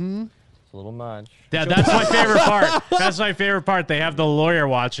 Mm-hmm. It's a little much. Yeah, that's my favorite part. That's my favorite part. They have the lawyer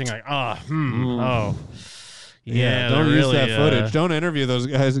watching, like, oh. Yeah, don't they're use really, that footage. Don't interview those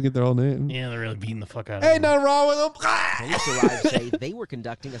guys and get their whole name. Yeah, they're really beating the fuck out of Hey, him. nothing wrong with them. Police arrived, say they were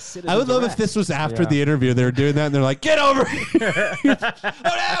conducting a citizen's I would love arrest. if this was after the interview. They were doing that, and they're like, "Get over here!"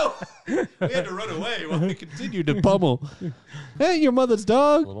 Oh no! We had to run away while we continued to pummel. Hey, your mother's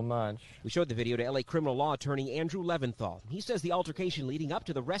dog. A little much. We showed the video to L.A. criminal law attorney Andrew Leventhal. He says the altercation leading up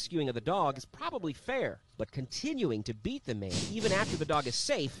to the rescuing of the dog is probably fair, but continuing to beat the man even after the dog is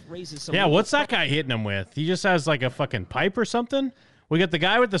safe raises some. Yeah, legal what's that guy hitting him with? He just has like a fucking pipe or something? We got the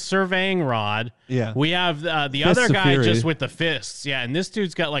guy with the surveying rod. Yeah. We have the Fists other of guy fury. just with the fists. Yeah, and this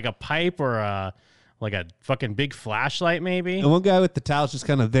dude's got like a pipe or like a fucking big flashlight maybe. And one guy with the towel's just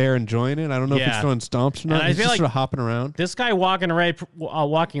kind of there enjoying it. I don't know if he's throwing stomps or not. And I He's feel just like sort of hopping around. This guy walking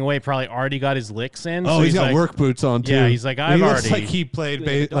away probably already got his licks in. Oh, so he's got like, work boots on too. Yeah, he's like, he I've looks already. like he played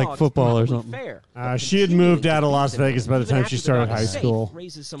The like dog's football or probably something. fair, She had moved out of continuing Las to beat Vegas by the even time after she the started dog high is safe school.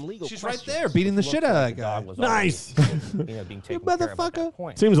 raises some legal She's right questions. there beating the shit out of that guy. Nice. Being taken care of at that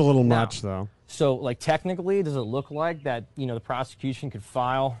point. Seems a little Now, much though. So, like, technically, does it look like that? The prosecution could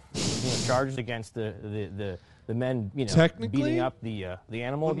file, charges against the men, Technically? beating up the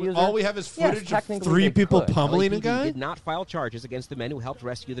animal abuser. All we have is Yes, footage of technically 3 they people could. pummeling a LAPD guy. did not file charges against the men who helped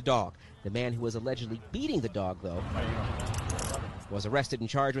rescue the dog. The man who was allegedly beating the dog, though, was arrested and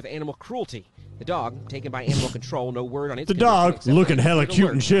charged with animal cruelty. The dog, taken by animal control, no word on its The condition dog, except looking that it hella was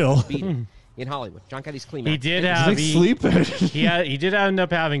cute and alert chill. to beating. In Hollywood, John Cuddy's Clean. He did have he did end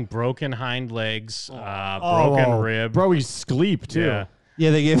up having broken hind legs, broken rib. Bro, he's Skleep too. Yeah. Yeah,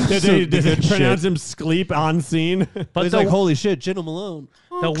 they gave him Did some they good pronounce shit. him Skleep on scene? But He's the, like, holy shit, Jenna Malone.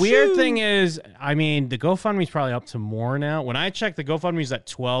 the weird thing is, I mean, the GoFundMe's probably up to more now. When I checked, the GoFundMe's at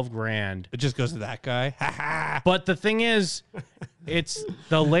 $12,000. It just goes to that guy. But the thing is, it's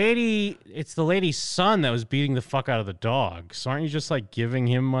the lady's son that was beating the fuck out of the dog. So aren't you just like giving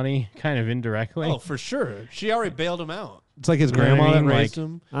him money kind of indirectly? Oh, for sure. She already bailed him out. It's like his You know what grandma I mean? that raised Like-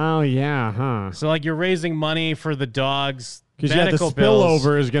 him. Oh yeah, huh? So like you're raising money for the dog's Because medical the bills.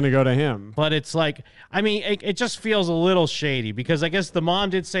 spillover is going to go to him. But it's like, I mean, it just feels a little shady because I guess the mom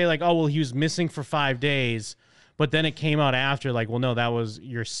did say like, oh, well, he was missing for 5 days. But then it came out after like, well, no, that was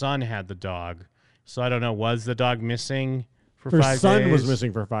your son had the dog. So I don't know. Was the dog missing for Her 5 days? son was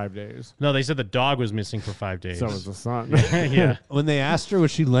missing for 5 days. No, they said the dog was missing for 5 days. So was the son. Yeah. When they asked her,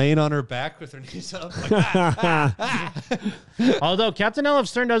 was she laying on her back with her knees up? Like, Although Captain L.F.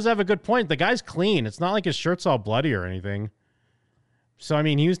 Stern does have a good point. The guy's clean. It's not like his shirt's all bloody or anything. So, I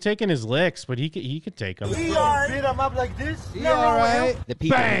mean, he was taking his licks, but he could take them. Beat him up like this. All right. The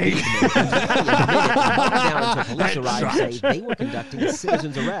people who beat him down until police arrived say they were conducting a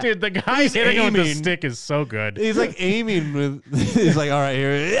citizen's arrest. Dude, the guy He's hitting him with the aiming. stick is so good. he's like aiming with. He's like, all right,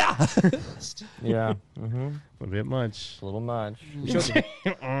 here. Yeah. Yeah. Mm-hmm. A bit much. A little much.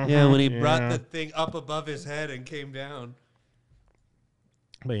 Yeah, when he brought Yeah. the thing up above his head and came down.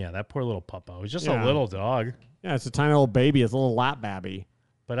 But yeah, that poor little puppo. It was just Yeah. a little dog. Yeah, it's a tiny little baby. It's a little lap babby.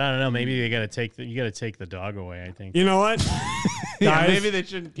 But I don't know. Maybe you got to take the dog away. I think. You know what? Yeah, Guys, maybe they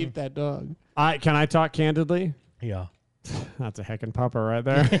shouldn't keep that dog. can I talk candidly? Yeah. That's a heckin' pupper right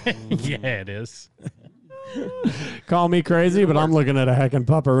there. Yeah, it is. Call me crazy, but I'm looking at a heckin'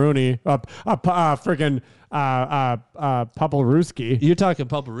 pupperoonie. Freaking Pupperooski. You're talking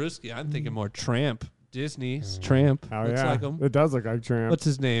Pupperooski. I'm thinking more Tramp. Disney's Tramp. Oh, Looks yeah. like him. It does look like Tramp. What's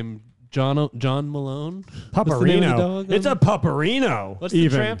his name? John Malone? Pupperino. What's the name of the dog? It's a Pupperino. What's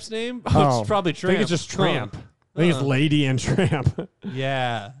even. the Tramp's name? Oh, it's probably Tramp. I think it's just Tramp. I think it's Lady and Tramp.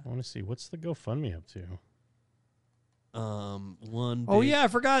 Yeah. I want to see. What's the GoFundMe up to? One. Oh, yeah, I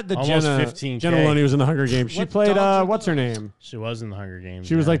forgot that Almost Jenna 15K. Maloney was in the Hunger Games. She What played, dogs are what's her name? She was in the Hunger Games.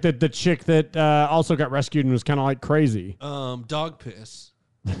 She was like the chick that also got rescued and was kind of like crazy. Dog piss.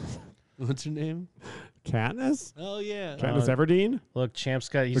 What's her name? Katniss? Oh yeah. Katniss Everdeen? Look, Champ's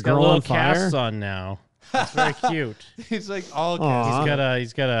got The he's got girl little on fire? casts on now. It's very cute. He's like all Aw.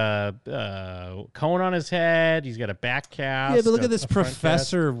 He's got a cone on his head. He's got a back cast. Yeah, but look at this a front cast.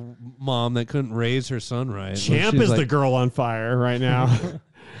 professor mom that couldn't raise her son right. Champ She's is the like, girl on fire right now.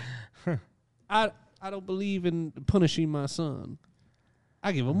 I don't believe in punishing my son.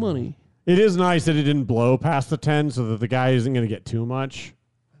 I give him money. It is nice that it didn't blow past the 10 so that the guy isn't going to get too much.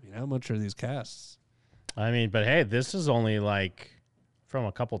 I mean, how much are these casts? I mean, but hey, this is only like from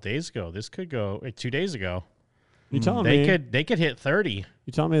a couple days ago. This could go 2 days ago. You telling they me they could hit 30.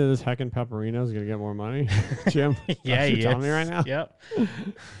 You telling me that this heckin' Pepperino is going to get more money, Jim? Yeah, That's what he you're telling is. me right now. Yep.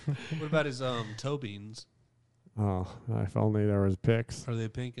 What about his toe beans? Oh, if only there was pics. Are they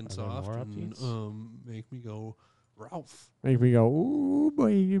pink and Are there soft? more And, updates? make me go, Ralph. Make me go, ooh,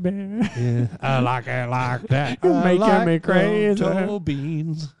 baby. Yeah, I like it like that. I You're making like me crazy. Toe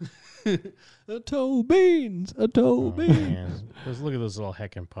beans. A toe beans. A toe Oh, beans. man. Just look at this little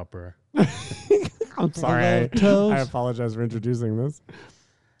heckin' pupper. I'm sorry. I love toes. I apologize for introducing this.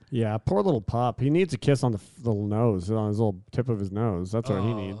 Yeah, poor little pup. He needs a kiss on the little nose, on his little tip of his nose. That's what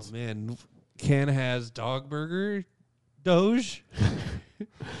he needs. Man, Ken has dog burger. Doge.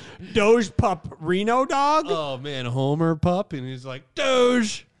 Doge pup Reno dog? Oh man, Homer pup, and he's like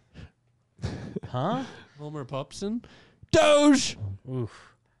Doge. Huh? Homer Pupson. Doge. Oof.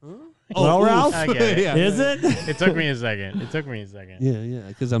 Huh? Well, Ralph, I get it. Yeah. is it? It took me a second. Yeah,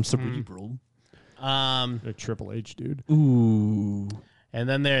 because I'm cerebral. A Triple H dude. Ooh. And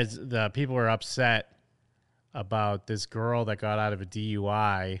then there's the people were upset about this girl that got out of a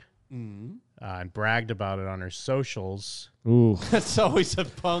DUI and bragged about it on her socials. Ooh. That's always a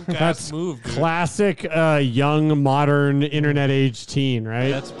punk ass That's move, dude. classic young, modern, internet age teen,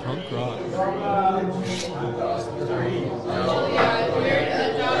 right? That's punk rock.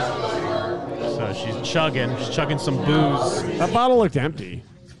 So she's chugging some booze. That bottle looked empty.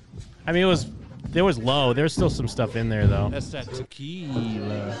 I mean, there was low. There's still some stuff in there though. That's that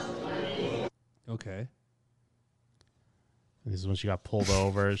tequila. Okay. This is when she got pulled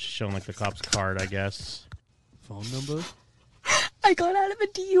over. She's showing like the cop's card, I guess. Phone number? I got out of a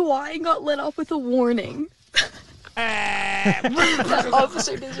DUI and got let off with a warning. That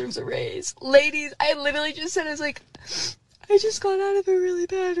officer deserves a raise. Ladies, I literally just said, I was like, I just got out of a really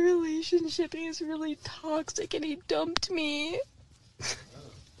bad relationship and he's really toxic and he dumped me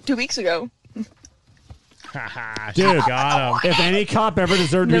 2 weeks ago. Dude, got him. If any cop ever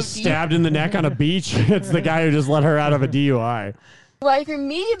deserved to be stabbed in the neck on a beach, it's the guy who just let her out of a DUI. Why for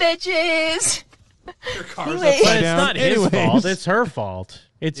me, bitches? Your car's Anyway. But it's not his fault. It's her fault.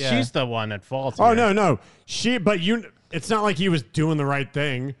 Yeah. She's the one at fault. Oh, here. no. It's not like he was doing the right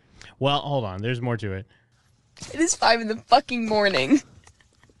thing. Well, hold on. There's more to it. It is 5 in the fucking morning.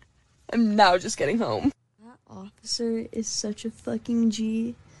 I'm now just getting home. That officer is such a fucking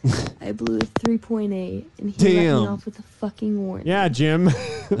G. I blew a 3.8 and he let me off with a fucking warning. Yeah, Jim.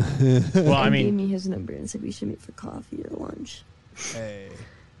 Well, I He mean, gave me his number and said we should meet for coffee or lunch. Hey.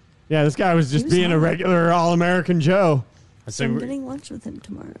 Yeah, this guy was just He was being a hot. regular all-American Joe. So I'm getting lunch with him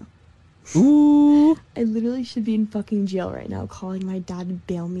tomorrow. Ooh. I literally should be in fucking jail right now, calling my dad to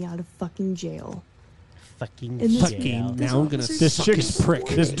bail me out of fucking jail. fucking And this- jail. this officer's This fucking chick's prick.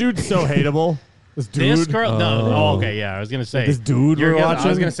 This dude's so hateable. This dude. This girl, no. Oh, okay, yeah. I was gonna say This dude you're we're giving- I watching?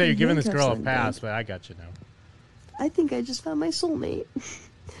 was gonna say you're giving this Handcuffs girl a on, pass, dude. but I got you now. I think I just found my soulmate.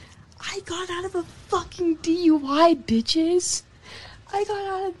 I got out of a fucking DUI, bitches. I got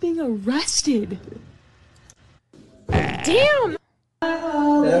out of being arrested. Damn! They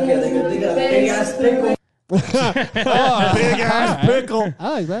got a big ass pickle. Big ass pickle. I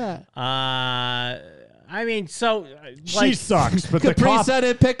like that. I mean, so She sucks, but the Capri cop. Sun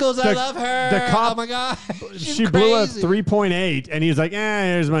and pickles. I the- love her. the cop- Oh my god. She blew a 3.8, and he's like,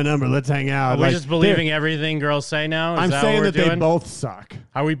 here's my number. Let's hang out. Are we Like, just believing everything girls say now? Is I'm that saying what we're that they doing? both suck.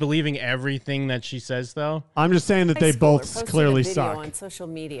 Are we believing everything that she says, though? I'm just saying that High they schooler both posted clearly a video suck. on social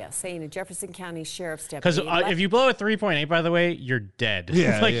media saying a Jefferson County Sheriff's Because deputy. if you blow a 3.8, by the way, you're dead.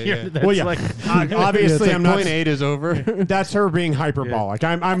 Yeah, like, yeah, you're- yeah. that's Well, yeah. like- Obviously, like I'm not. 0.8 is over. That's her being hyperbolic.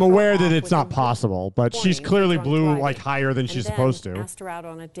 I'm aware that it's not possible, but she's clearly blew like higher than she's supposed to. Asked her out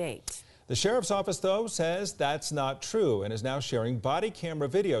on a date. The sheriff's office, though, says that's not true and is now sharing body camera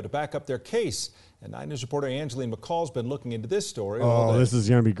video to back up their case. And 9 News reporter Angeline McCall's been looking into this story all Oh, day. this is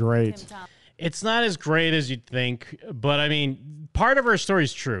going to be great. It's not as great as you'd think, but I mean, part of her story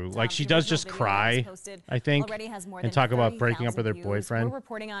is true. Like, she does just cry, I think, already has more and than talk about breaking up 30,000 with her views. boyfriend. We're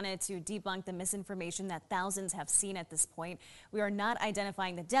reporting on it to debunk the misinformation that thousands have seen at this point. We are not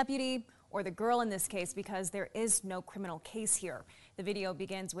identifying the deputy or the girl in this case because there is no criminal case here. The video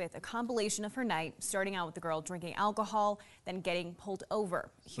begins with a compilation of her night, starting out with the girl drinking alcohol, then getting pulled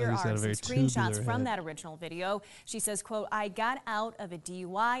over. Here he's got are a some very screenshots tubular from head. that original video. She says, quote, "I got out of a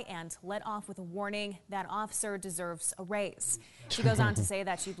DUI and let off with a warning. That officer deserves a raise." She goes on to say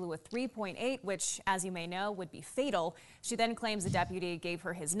that she blew a 3.8, which, as you may know, would be fatal. She then claims the deputy gave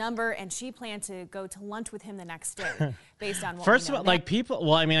her his number and she planned to go to lunch with him the next day. Based on what First we of know all, now. like people,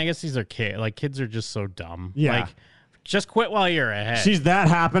 well, I mean, I guess these are kids. Like, kids are just so dumb. Yeah. Like, just quit while you're ahead. She's that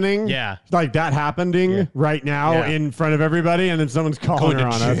happening. Yeah. Like that happening right now Yeah. in front of everybody, and then someone's calling her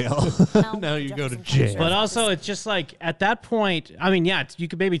on us. Now you go to jail. But also, it's just like at that point, I mean, yeah, you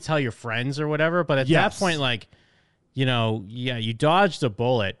could maybe tell your friends or whatever, but at Yes. that point, like, you know, yeah, you dodged a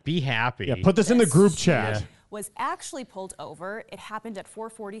bullet. Be happy. Yeah, put this in the group chat. Was actually pulled over. It happened at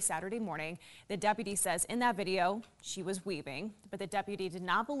 4:40 Saturday morning. The deputy says in that video she was weeping, but the deputy did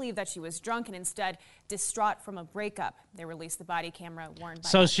not believe that she was drunk and instead distraught from a breakup. They released the body camera worn by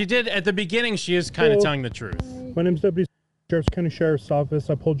So she did at the beginning. She is kind of telling the truth. My name's Deputy Sheriff's County Sheriff's Office.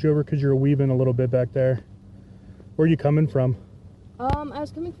 I pulled you over because you were weaving a little bit back there. Where are you coming from? I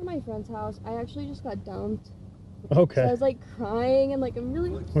was coming from my friend's house. I actually just got dumped. Okay. So I was like crying and like I'm really.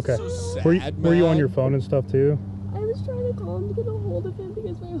 Okay. So Were you on your phone and stuff too? I was trying to call him to get a hold of him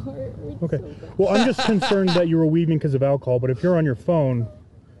because my heart hurts Okay. so bad. Well, I'm just concerned that you were weaving because of alcohol, but if you're on your phone,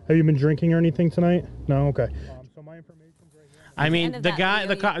 have you been drinking or anything tonight? No? Okay. I mean, of the that guy,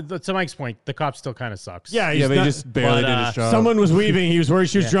 the video, cop, to Mike's point, the cop still kind of sucks. Yeah, he's but he not- just barely but, did his job. Someone was weaving. He was worried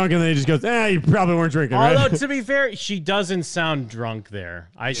she was Yeah. drunk, and then he just goes, you probably weren't drinking, right? Although to be fair, she doesn't sound drunk there.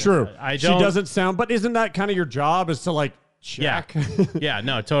 True. I She don't. doesn't sound, but isn't that kind of your job is to like check? Yeah,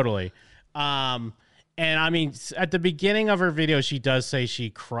 no, totally. And I mean, at the beginning of her video, she does say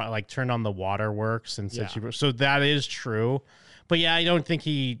she like turned on the waterworks and said so that is true. But yeah, I don't think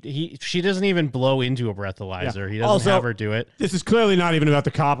she doesn't even blow into a breathalyzer. He doesn't Also, have her do it. This is clearly not even about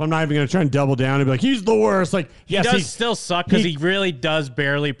the cop. I'm not even going to try and double down and be like, he's the worst. Like, He yes, does still suck because he really does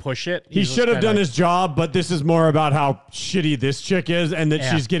barely push it. He He's just should have kinda done like- his job, but this is more about how shitty this chick is and that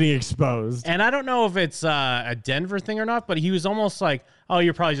Yeah. she's getting exposed. And I don't know if it's a Denver thing or not, but he was almost like, "Oh,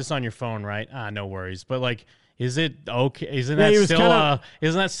 you're probably just on your phone, right? No worries." But like, is it okay? Isn't Yeah, that he was still kinda-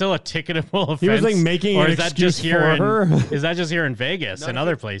 isn't that still a ticketable offense? He was, like, making or an is that just excuse here for in, her. Is that just here in Vegas Not and if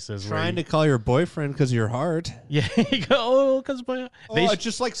other you're places? Trying to call your boyfriend because of your heart. Yeah, you go, oh, because it's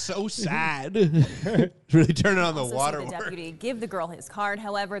just like so sad. Really turning on the Also said water. the deputy give the girl his card.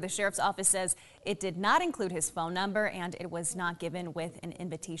 However, the sheriff's office says it did not include his phone number and it was not given with an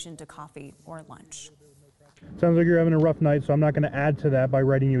invitation to coffee or lunch. Sounds like you're having a rough night, so I'm not going to add to that by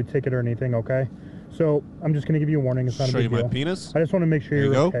writing you a ticket or anything, okay? So I'm just going to give you a warning. It's not Show a you big my deal. penis? I just want to make sure There you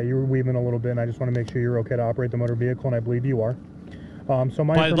you're go. okay. You were weaving a little bit, and I just want to make sure you're okay to operate the motor vehicle, and I believe you are. So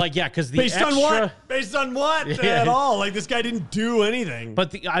my But like, yeah, because the Based extra, on what? Based on what Yeah. at all? Like, this guy didn't do anything.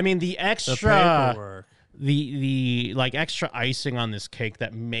 But I mean, the extra paperwork. the like extra icing on this cake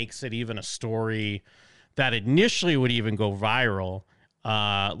that makes it even a story that initially would even go viral,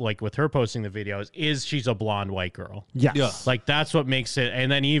 like with her posting the videos, is she's a blonde white girl. Yes. Yeah. Like that's what makes it,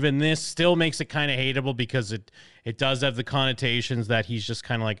 and then even this still makes it kind of hateable because it does have the connotations that he's just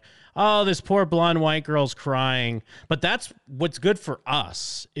kind of like, oh, this poor blonde white girl's crying. But that's what's good for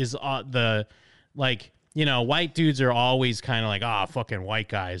us is the like, you know, white dudes are always kind of like, fucking white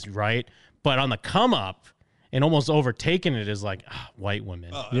guys, right? But on the come up and almost overtaking it is like white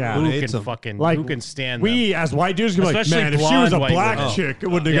women. Yeah. who hates can them. fucking Like, who can stand we them? as white dudes can be like, Especially man, if she was a blonde white black women. chick, it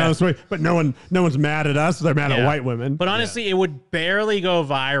wouldn't have Yeah. gone this way. But no one's mad at us. They're mad at Yeah. white women. But honestly, it would barely go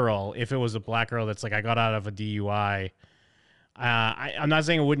viral if it was a black girl that's like, I got out of a DUI. I'm not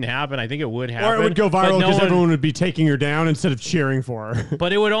saying it wouldn't happen. I think it would happen. Or it would go but viral no because one- everyone would be taking her down instead of cheering for her.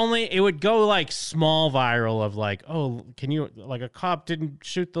 But it would go like small viral of like, oh, can you, like a cop didn't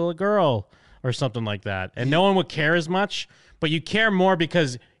shoot the girl or something like that. And no one would care as much, but you care more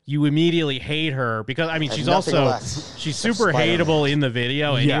because you immediately hate her because I mean And she's nothing also less she's of super Spider-Man. hateable in the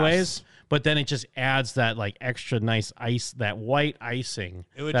video Yes. anyways. But then it just adds that like extra nice ice, that white icing.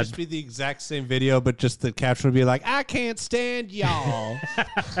 It would that- just be the exact same video, but just the caption would be like, "I can't stand y'all."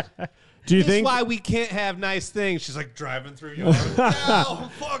 Do you This is think? why we can't have nice things? She's like driving through yard. No, I'm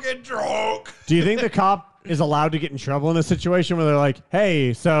fucking drunk. Do you think the cop is allowed to get in trouble in a situation where they're like,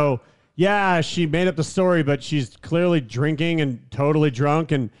 "Hey, so yeah, she made up the story, but she's clearly drinking and totally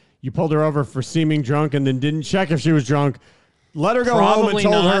drunk, and you pulled her over for seeming drunk and then didn't check if she was drunk. Let her go home and Probably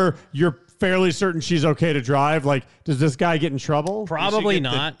told not. her you're fairly certain she's okay to drive. Like, does this guy get in trouble? Probably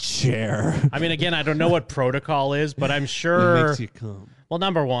not. Chair. I mean, again, I don't know what protocol is, but I'm It sure. makes you come. Well,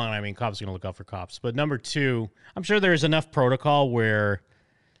 number one, I mean, cops are going to look out for cops. But number two, I'm sure there's enough protocol where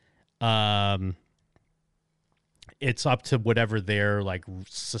it's up to whatever their like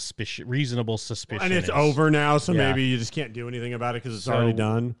suspicion, reasonable suspicion And it's is. over now, so Yeah. maybe you just can't do anything about it because it's So, already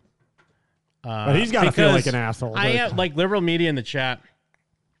done. But he's got to feel like because an asshole. I but- have, like liberal media in the chat.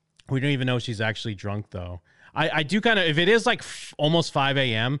 We don't even know she's actually drunk though. I do kind of, if it is like almost 5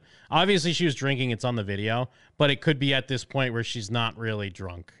 a.m., obviously she was drinking. It's on the video, but it could be at this point where she's not really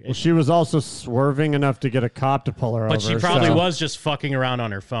drunk. Well, she was also swerving enough to get a cop to pull her over. But she probably so- was just fucking around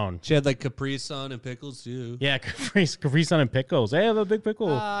on her phone. She had like Capri Sun and pickles too. Yeah, Capri Sun and pickles. Hey, I have a big pickle.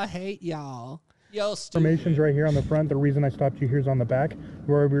 I hate y'all. Yo, Information's right here on the front. The reason I stopped you here's on the back.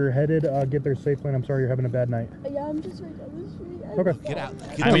 Where we were headed, get there safely. And I'm sorry you're having a bad night. Yeah, I'm just right down the street. Okay. Get out.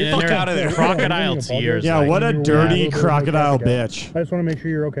 I mean, and they're crocodile tears. Yeah, like- what a dirty crocodile I bitch. just want to make sure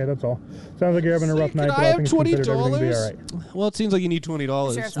you're okay. That's all. Sounds like you're having a rough night, but I all have things considered, everything will be all $20. right. Well, it seems like you need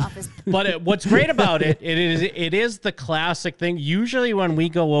 $20. Sheriff's office. But what's great about it is the classic thing. Usually when we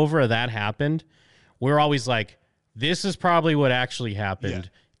go over that happened, we're always like, this is probably what actually happened.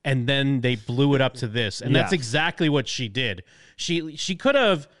 And then they blew it up to this. And that's Yeah. exactly what she did. She could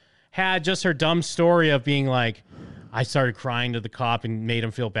have had just her dumb story of being like, I started crying to the cop and made him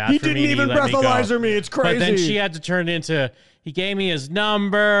feel bad He for me. didn't and even let me go. breathalyzer me. It's But then crazy. she had to turn it into, he gave me his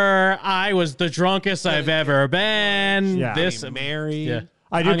number. I was the drunkest I've ever been. Yeah. This Mary. Yeah.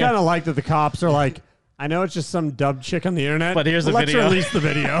 I do I'm gonna- kind of like that the cops are like, I know it's just some dubbed chick on the internet, But here's the let's video. release the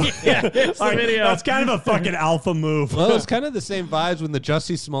video. Yeah, here's the Like, video. That's kind of a fucking alpha move. Well, it's kind of the same vibes when the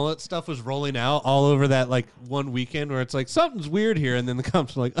Jussie Smollett stuff was rolling out all over that like one weekend where it's like something's weird here, and then the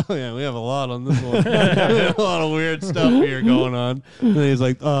cops are like, "Oh yeah, we have a lot on this one, a lot of weird stuff here going on." And then he's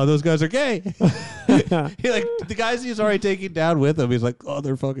like, "Oh, those guys are gay." He like the guys he's already taking down with him. He's like, "Oh,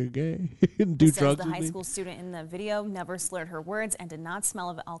 they're fucking gay." Do It says drugs the with high me. school student in the video never slurred her words and did not smell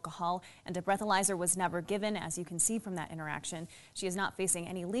of alcohol, and a breathalyzer was never given, as you can see from that interaction. She is not facing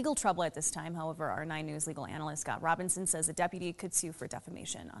any legal trouble at this time. However, our 9 News legal analyst Scott Robinson says a deputy could sue for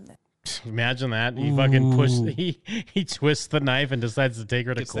defamation on this. Imagine that. He fucking he twists the knife and decides to take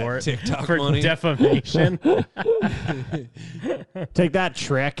her to Gets that court TikTok for money. defamation. Take that,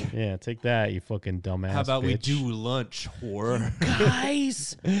 trick. Yeah, take that, you fucking dumbass. How about we bitch. do lunch, whore?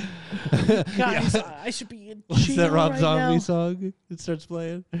 Guys, I should be in What's jail that Rob right Zombie now. song? It starts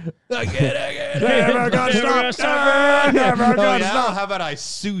playing. Again. Never gonna stop. Never Oh, gonna yeah? stop. How about I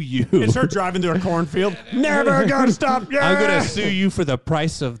sue you? It's her driving through a cornfield. Never gonna stop. Yeah. I'm gonna sue you for the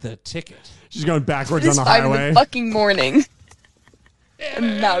price of the ticket. She's going backwards It's on the 5 in highway. the fucking morning.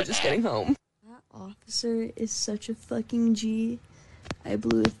 I'm now just getting home. That officer is such a fucking G. I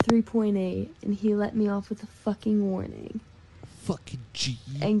blew a 3.8 and he let me off with a fucking warning. Fucking G.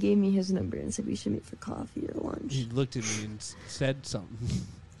 And gave me his number and said we should meet for coffee or lunch. He looked at me and said something.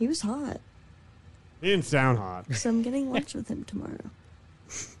 He was hot. He didn't sound hot. So I'm getting lunch with him tomorrow.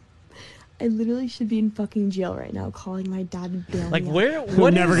 I literally should be in fucking jail right now calling my dad and bailing Like out. where? We're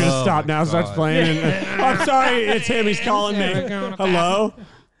What never is- gonna stop now. Starts playing. And, I'm sorry, it's him. He's calling me. Hello.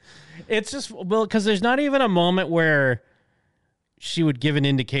 It's just because there's not even a moment where she would give an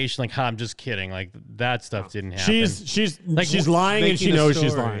indication like, I'm just kidding. Like that stuff didn't happen. She's Like, lying and she making a knows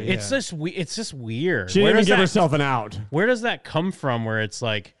she's story. lying. It's just it's just weird. She Where didn't even does give that- herself an out. Where does that come from? Where it's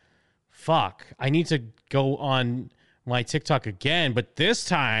like, fuck, I need to go on my TikTok again, but this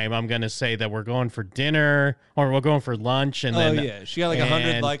time I'm gonna say that we're going for dinner or we're going for lunch, and Oh then yeah, she got like 100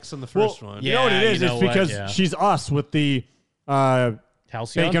 and- likes on the first one. You know what it is? you know It's because what? Yeah. she's us with the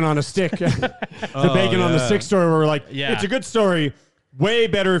Halcyon? bacon on a stick. the bacon on the yeah. stick story where we're like, Yeah. it's a good story. Way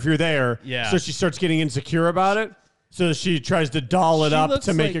better if you're there. Yeah. So she starts getting insecure about it. So she tries to doll it She up looks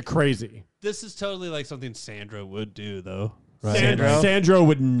to make like- it crazy. This is totally like something Sandra would do, though. Sandra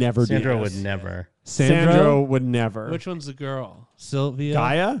would never Sandra do would this. never. Sandra would never. Which one's the girl? Sylvia?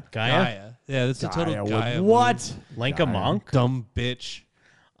 Gaia? Gaia. Yeah, that's a total Gaia would- Gaia. what? Like a monk? Dumb bitch.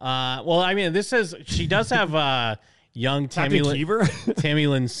 Well, I mean, this is she does have young Captain Keever? Tammy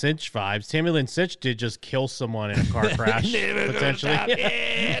Lynn Sitch vibes. Tammy Lynn Sitch did just kill someone in a car crash. potentially.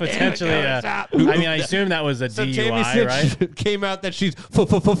 Potentially. I mean, I assume that was a DUI, Tammy Sitch right? came out that she's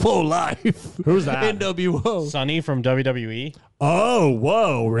full life. Who's that? NWO. Sunny from WWE. Oh,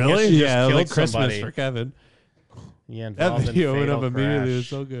 whoa, really? Yeah, killed like Christmas somebody. for Kevin. Yeah, That involved in video went up fatal immediately. It was crash.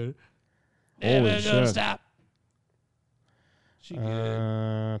 so good. Holy Never gonna shit. stop. She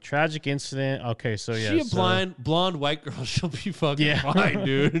good. Tragic incident. Okay, so yeah. She a so- blonde white girl. She'll be fucking Yeah. fine,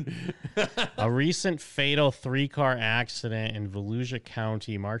 dude. A recent fatal 3-car accident in Volusia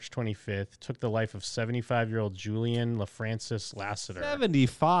County, March 25th, took the life of 75-year-old Julian LaFrancis Lassiter.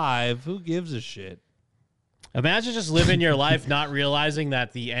 75. Who gives a shit? Imagine just living your life not realizing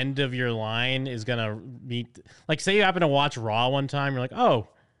that the end of your line is going to meet. Like, say you happen to watch Raw one time. You're like, oh,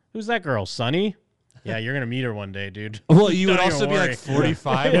 who's that girl? Sunny? Yeah, you're going to meet her one day, dude. Well, you would Don't also even be worry. like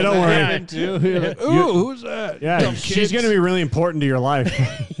 45. Yeah, don't worry. Yeah, too. You're like, ooh, who's that? Yeah, Dumb she's kids. going to be really important to your life.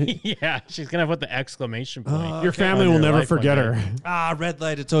 Yeah, she's going to put the exclamation point. Your family will never forget her. Ah, red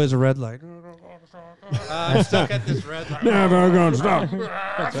light. It's always a red light. I'm stuck at this red light. Never gonna stop.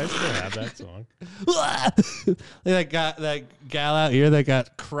 I still have that song. Like that gal out here that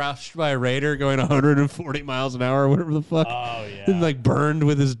got crushed by a raider going 140 miles an hour or whatever the fuck. Oh, yeah. And like burned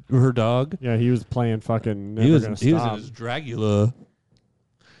with her dog. Yeah, he was playing fucking Never He was Gonna in Stop. his Dragula.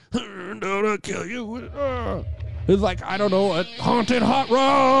 Don't kill you. It's like, I don't know, a haunted hot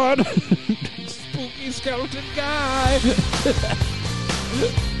rod. Spooky skeleton guy.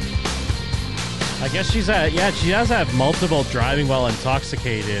 I guess she does have multiple driving while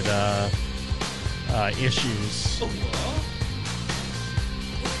intoxicated issues.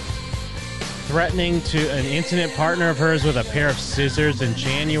 Threatening to an intimate partner of hers with a pair of scissors in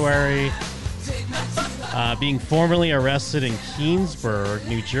January. Being formally arrested in Keensburg,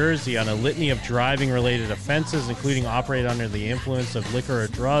 New Jersey on a litany of driving-related offenses, including operating under the influence of liquor or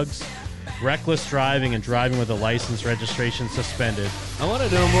drugs, reckless driving, and driving with a license registration suspended. I want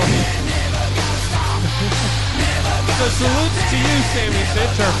to know more. So salutes to you, Sammy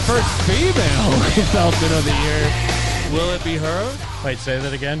Sitch, our first female Feldman of the year. Will it be her? Wait, say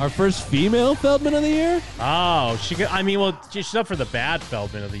that again. Our first female Feldman of the year? Oh, she's up for the bad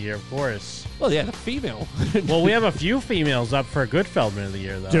Feldman of the year, of course. Well, yeah, the female. Well, we have a few females up for a good Feldman of the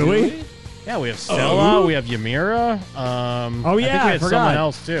year, though. Do we? Yeah, we have Stella, we have Yamira. Oh, yeah, I think we I had forgot. someone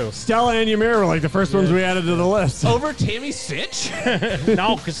else, too. Stella and Ymir were like the first ones we added to the list. Over Tammy Sitch?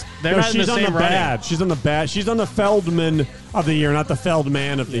 No, because they're not in she's the on same the running. bad. She's on the bad. She's on the Feldman of the year, not the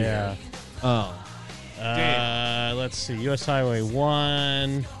Feldman of the year. Oh. Let's see. U.S. Highway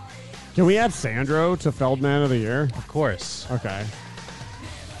 1. Can we add Sandro to Feldman of the year? Of course. Okay.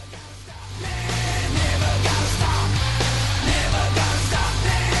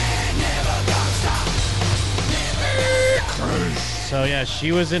 So, yeah,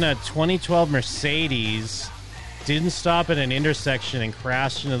 she was in a 2012 Mercedes, didn't stop at an intersection, and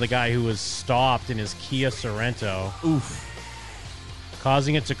crashed into the guy who was stopped in his Kia Sorento. Oof.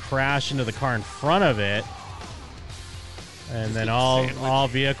 Causing it to crash into the car in front of it. And then all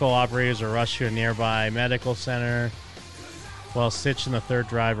vehicle operators are rushed to a nearby medical center, while Sitch and the third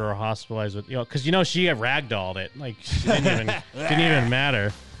driver are hospitalized with, because she had ragdolled it. Like, she didn't even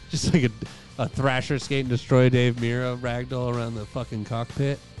matter. Just like a Thrasher skate and destroy Dave Mira ragdoll around the fucking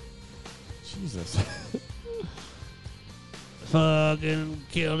cockpit. Jesus. Fucking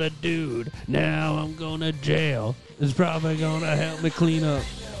killed a dude. Now I'm going to jail. It's probably going to help me clean up.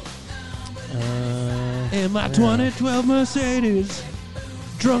 In my 2012 Mercedes,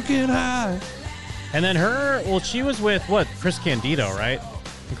 drunk and high. And then she was with, Chris Candido, right?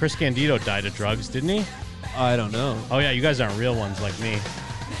 And Chris Candido died of drugs, didn't he? I don't know. Oh, yeah, you guys aren't real ones like me.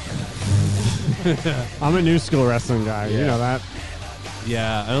 I'm a new school wrestling guy. You know that.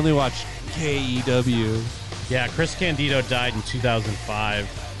 Yeah, I only watch KEW. Yeah, Chris Candido died in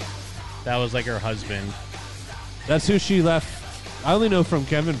 2005. That was like her husband. That's who she left. I only know from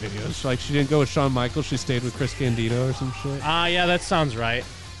Kevin videos. Like, she didn't go with Shawn Michaels. She stayed with Chris Candido or some shit. Yeah, that sounds right.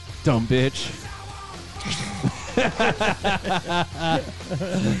 Dumb bitch.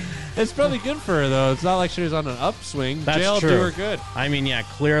 It's probably good for her, though. It's not like she was on an upswing. That's Jail true. do her good. I mean, yeah,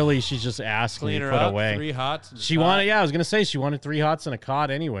 clearly she's just asking Clean to her put up, away. 3 hots. And She wanted, I was going to say, she wanted 3 hots and a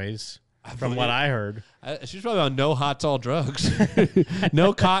cod anyways, from what I heard. She's probably on no hots, all drugs.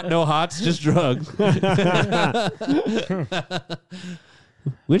 No cot, no hots, just drugs.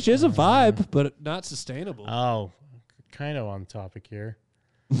 Which is a vibe, but not sustainable. Oh, kind of on topic here.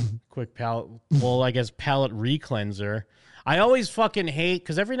 Quick palate, palate re-cleanser. I always fucking hate,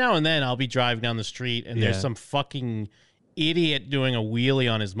 because every now and then I'll be driving down the street and there's some fucking idiot doing a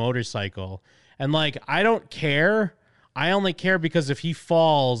wheelie on his motorcycle. And, like, I don't care, I only care because if he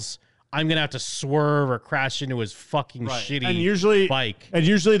falls, I'm going to have to swerve or crash into his fucking shitty And usually, bike. And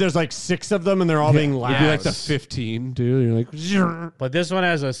usually there's like 6 of them and they're all being loud. It'd be like the 15, dude. You're like, "Zhur." But this one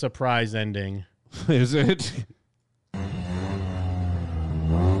has a surprise ending. Is it?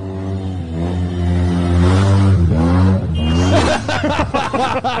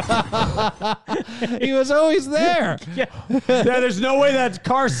 He was always there. Yeah. There's no way that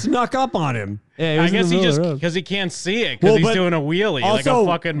car snuck up on him. I guess he just because he can't see it because he's doing a wheelie like a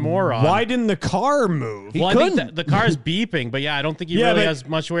fucking moron. Why didn't the car move? Well, I think the car's beeping, but yeah, I don't think he really has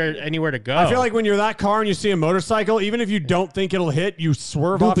anywhere to go. I feel like when you're that car and you see a motorcycle, even if you don't think it'll hit, you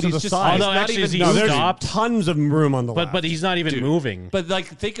swerve off to the side. Although actually, there's stopped. tons of room on the left. But he's not even moving. But like,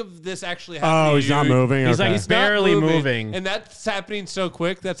 think of this actually happening. Oh, he's not moving. He's okay. like barely moving. and that's happening so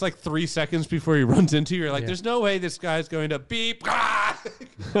quick. That's like 3 seconds before he runs into you. You're like, there's no way this guy's going to beep.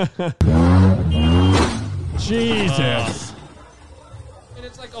 Jesus. And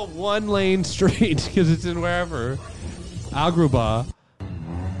it's like a 1-lane street because it's in wherever. Agrabah.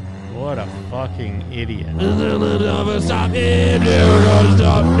 What a fucking idiot. Never stop, never gonna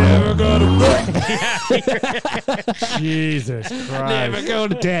stop, never gonna Jesus Christ. Never go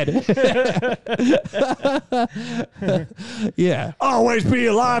dead. Yeah. Always be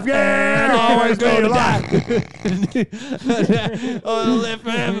alive, yeah. Always be alive. I wanna live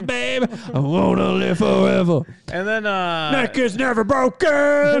forever, babe. I wanna live forever. And then neck is never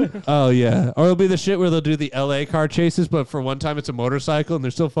broken. Oh yeah. Or it'll be the shit where they'll do the LA car chases, but for one time it's a motorcycle and they're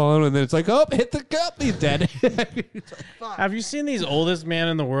still following, and then it's like, oh, hit the cup, he's dead. Have you seen these oldest man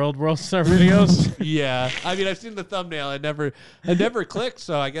in the world World Star videos? Yeah. I mean, I've seen the thumbnail. I never clicked,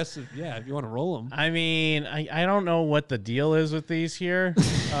 so I guess if you want to roll them. I mean, I don't know what the deal is with these here.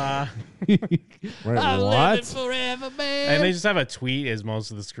 Wait, I'm what? living forever, man. And they just have a tweet as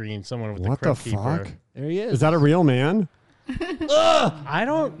most of the screen. Someone with What the the Crypt Keeper. fuck? There he is. Is that a real man? I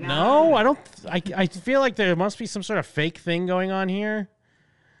don't know. I feel like there must be some sort of fake thing going on here.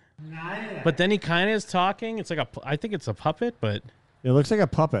 But then he kind of is talking. It's like I think it's a puppet, but it looks like a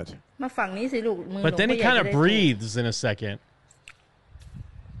puppet. But then he kind of breathes in a second.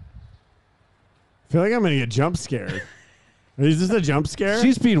 I feel like I'm gonna get jump scared. Is this a jump scare?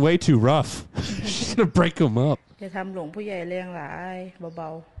 She's being way too rough. She's gonna break him up.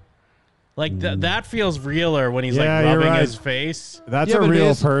 Like that feels realer when he's Yeah, like you're rubbing right. his face. That's a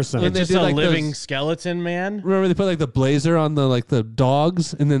real person. It's they just did, a like, living those- skeleton man. Remember they put like the blazer on the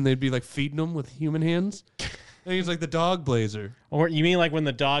dogs, and then they'd be like feeding them with human hands. And he's like the dog blazer. Or you mean like when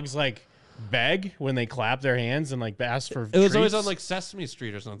the dogs like beg when they clap their hands and like ask for It was always treats? on like Sesame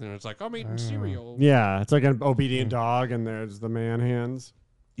Street or something. It's like, I'm eating cereal. Yeah, it's like an obedient dog, and there's the man hands.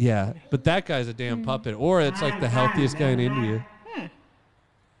 Yeah, but that guy's a damn puppet. Or it's like the healthiest guy in India.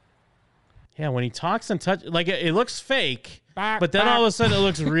 Yeah, when he talks and touch, like it looks fake, but then all of a sudden it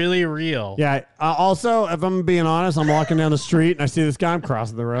looks really real. Yeah. Also, if I'm being honest, I'm walking down the street and I see this guy. I'm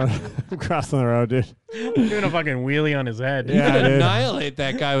crossing the road. I'm crossing the road, dude. Doing a fucking wheelie on his head. You could annihilate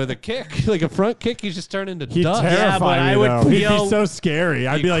that guy with a kick, like a front kick. He's just turned into He'd dust. terrify me, though. He'd be so scary.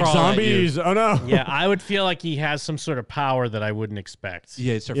 I'd He'd be like, crawl at you. zombies. Oh, no. Yeah, I would feel like he has some sort of power that I wouldn't expect.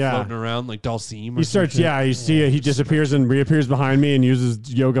 Yeah, he starts Yeah. floating around like Dalsim. He starts, you see it. He disappears and reappears behind me and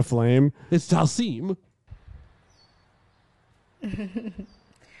uses yoga flame. It's Dalsim.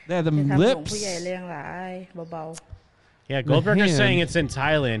 They have the จะทำหลวงผู้ lips. ใหญ่เลี้ยงหลายเบา Yeah, Goldberger's hand. saying it's in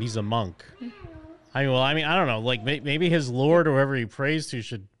Thailand. He's a monk. I don't know. Like maybe his lord or whoever he prays to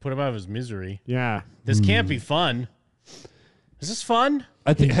should put him out of his misery. Yeah. This can't be fun. Is this fun?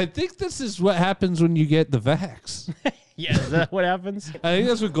 I think this is what happens when you get the vax. Yeah, is that what happens? I think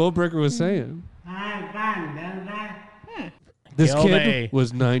that's what Goldberger was saying. This Kill kid me.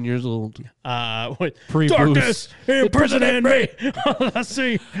 was 9 years old. What? Pre-boost. Darkness, impersonate me. Let's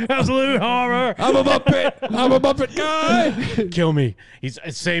see. Absolute horror. I'm a Muppet. I'm a Muppet guy. Kill me. He's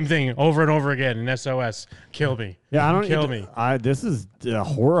same thing over and over again in SOS. Kill me. Yeah, I don't kill me. This is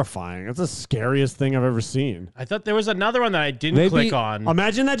horrifying. That's the scariest thing I've ever seen. I thought there was another one that I didn't click on.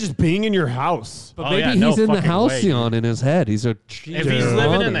 Imagine that just being in your house. But maybe he's in the halcyon in his head. He's a If he's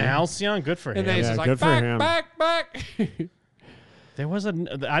living in the halcyon, good for him. And then he's just like, back. There was I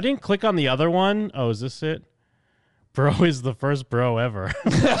didn't click on the other one. Oh, is this it? Bro is the first bro ever.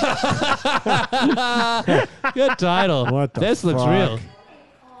 Good title. What the This looks fuck? real.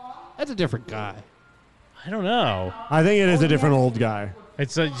 That's a different guy. I don't know. I think it is a different old guy.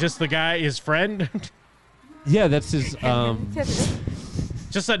 It's just the guy, his friend. Yeah, that's his.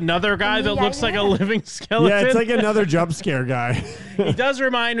 Just another guy that looks like a living skeleton. Yeah, it's like another jump scare guy. He does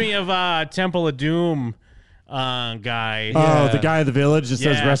remind me of Temple of Doom guy. Oh, the guy at the village that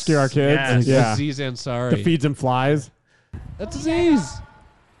says Yes, rescue our kids? yes. Yeah. Aziz Ansari. That feeds him flies. That's disease.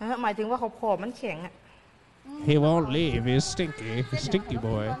 หมายถึงว่าเขาผอมมันแข็งอะ He won't leave. He's stinky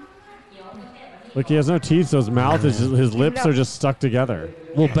boy. Look, he has no teeth, so his mouth is just, his lips are just stuck together.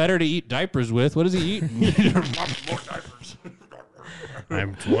 Well, better to eat diapers with. What is he eating? More diapers.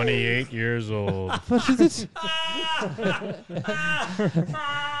 I'm 28 years old. What is it?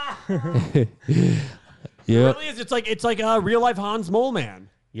 Yeah. It really is. It's like a real life Hans Mole Man.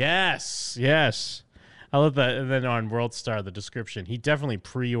 Yes. I love that. And then on World Star, the description, he definitely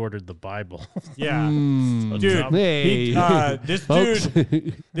pre-ordered the Bible. Yeah. Mm. Dude, Hey.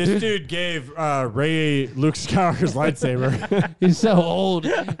 this dude gave Ray Luke Skywalker's lightsaber. He's so old.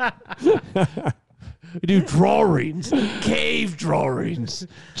 We do drawings, cave drawings.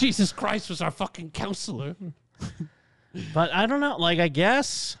 Jesus Christ was our fucking counselor. But I don't know. Like, I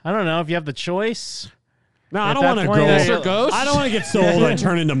guess. I don't know if you have the choice. No, I At don't that want to point, go. I don't want to get so old I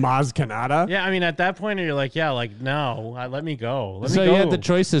turn into Maz Kanata. Yeah, I mean, at that point, you're like, no, let me go. Let So me go. you had the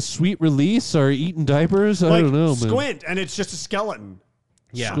choice of sweet release or eating diapers? I Like, don't know, man. squint, and it's just a skeleton.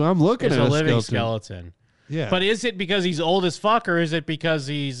 Yeah. I'm looking It's at a a living skeleton. Yeah. But is it because he's old as fuck, or is it because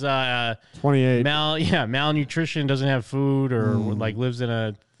he's 28? Malnutrition, doesn't have food, or like lives in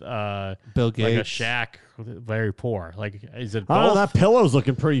a Bill like a Gates. shack, very poor. Like, is it Oh, both? that pillow's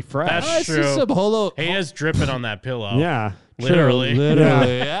looking pretty fresh. That's true. He is dripping on that pillow. Yeah, literally. true.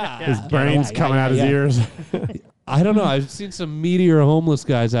 Literally, Yeah. yeah. His brain's coming out his ears. I don't know. I've seen some meatier homeless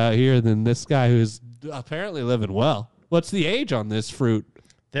guys out here than this guy who's apparently living well. What's the age on this fruit?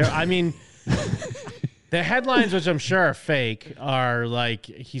 I mean, the headlines, which I'm sure are fake, are like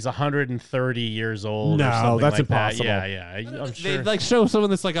he's 130 years old. No, or something that's like impossible. That. Yeah, I'm sure. They like show someone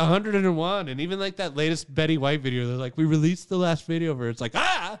that's like 101, and even like that latest Betty White video, they're like, we released the last video of her. It's like,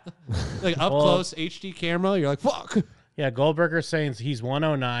 like up Well, close HD camera. You're like, fuck. Yeah, Goldberger's saying he's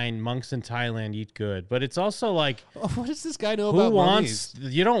 109. Monks in Thailand eat good, but it's also like, what does this guy know who about wants?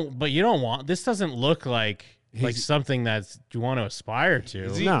 mummies? You don't want. This doesn't look like something that's you want to aspire to.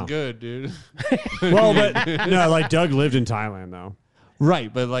 He's eating good, dude. Well, but no, like Doug lived in Thailand though.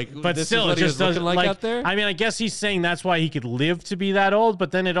 Right, but like, But this still, is what it he just was doesn't looking like out there. I mean, I guess he's saying that's why he could live to be that old. But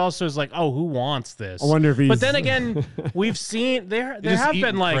then it also is like, oh, who wants this? I wonder if he's. But then again, we've seen there just have eat been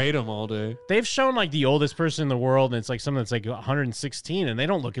and like kratom all day. they've shown like the oldest person in the world, and it's like someone that's like 116, and they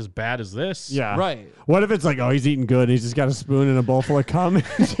don't look as bad as this. Yeah. Right. What if it's like, oh, he's eating good. He's just got a spoon and a bowl full of cum.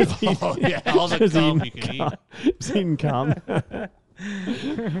 Oh, yeah, all the Just cum eating you can cum. Just eating cum.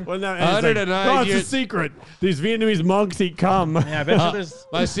 Well, no, and it's 109 no, it's a years. secret. These Vietnamese monks eat cum. Yeah, I bet you there's.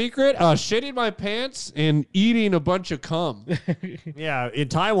 My secret: shitting my pants and eating a bunch of cum. Yeah, in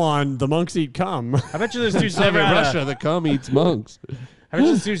Taiwan, the monks eat cum. I bet you this dude's In never had Russia, the cum eats monks. I bet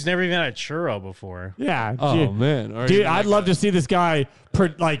you this dude's never even had a churro before. Yeah. Oh dude. man, Or Dude, even I'd like love to see this guy,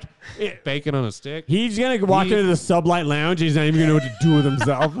 bacon on a stick. he's going to walk into the sublight lounge. He's not even going to know what to do with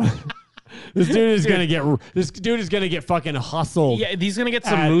himself. This dude is gonna get fucking hustled. Yeah, he's gonna get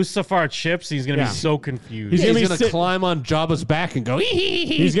some Mustafar chips. He's gonna Yeah. be so confused. He's He's gonna gonna be climb on Jabba's back and go.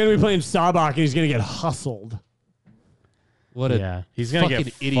 He's gonna be playing Sabak and he's gonna get hustled. What a Yeah, he's gonna fucking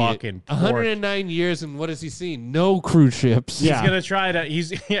get idiot. fucking porked. 109 years, and what has he seen? No cruise ships. He's gonna try to.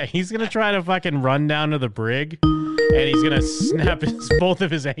 He's gonna try to fucking run down to the brig, and he's gonna snap both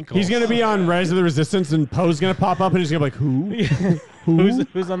of his ankles. He's gonna be on Rise of the Resistance and Poe's gonna pop up and he's gonna be like, who?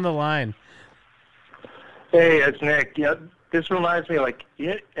 Who's on the line? Hey, it's Nick. Yeah, this reminds me, like,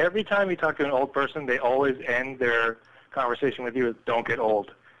 every time you talk to an old person, they always end their conversation with you with "Don't get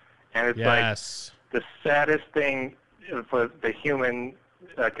old," and it's Yes. like the saddest thing for the human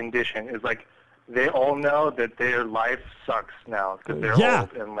condition is like they all know that their life sucks now because they're Yeah.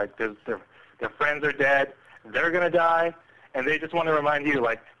 old and like their friends are dead, they're gonna die, and they just want to remind you,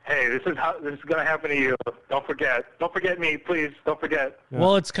 like, hey, this is gonna happen to you. Don't forget me, please. Don't forget.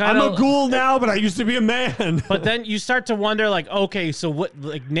 Well, it's kind I'm of a ghoul now, but I used to be a man. But then you start to wonder, like, okay, so what?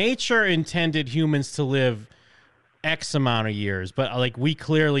 Like, nature intended humans to live X amount of years, but like we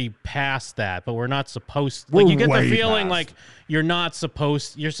clearly passed that. But we're not supposed. Like, We're you get the way feeling past. like you're not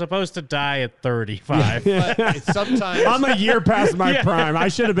supposed. You're supposed to die at 35. But sometimes I'm a year past my Yeah. prime. I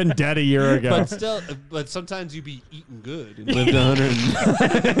should have been dead a year ago. but sometimes you be eating good and lived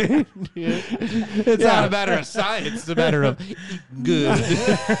 100. It's not a matter of science; it's a matter of eating good.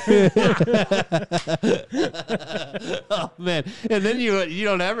 Oh man! And then you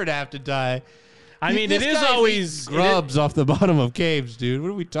don't ever have to die. I mean, it This is guy's always eating grubs off the bottom of caves, dude. What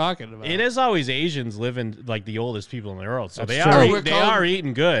are we talking about? It is always Asians living like the oldest people in the world, so That's they true. are We're they calling- are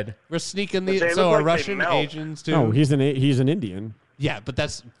eating good. We're sneaking But they the so look are like they Russian melt. Asians too. No, he's an Indian. Yeah,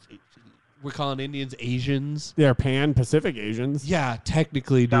 but we're calling Indians Asians. They're Pan-Pacific Asians. Yeah,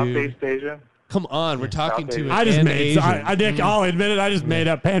 technically, dude. Southeast Asia. Come on, we're talking to I just an made. Asian. Nick, I'll admit it. I just made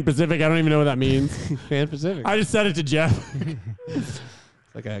up Pan Pacific. I don't even know what that means. Pan Pacific. I just said it to Jeff.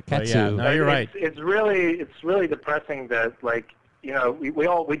 Like a But katsu. yeah, no, you're right. It's really depressing that we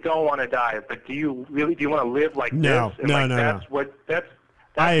don't want to die, but do you want to live like No, this? And no, no, That's no.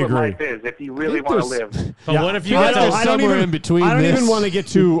 That's I what agree. life is. If you really want to live. But what if you I get don't- to I don't somewhere even- in between I don't this? even want to get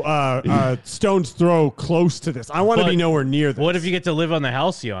to stone's throw close to this. I want to But be nowhere near this. What if you get to live on the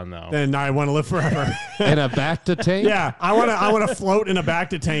Halcyon though? Then I want to live forever. In a Bacta tank? Yeah, I want to float in a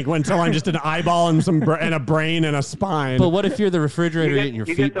Bacta tank until I'm just an eyeball and and a brain and a spine. But what if you're the refrigerator getting your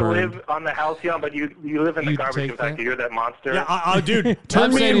You feet get to burned? live on the Halcyon, but you live in the You'd garbage take compactor. You're that monster. Yeah, dude, I'm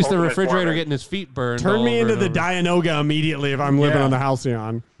turn me saying he's the Ultimate refrigerator Foreman. getting his feet burned. turn all me over into and the over. Dianoga immediately if I'm living Yeah. on the Halcyon.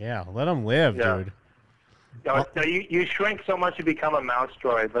 Yeah, let them live, Yeah. dude. You shrink so much you become a mouse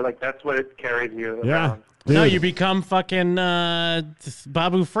droid, but that's what it carries you Yeah. around. No, Dude. you become fucking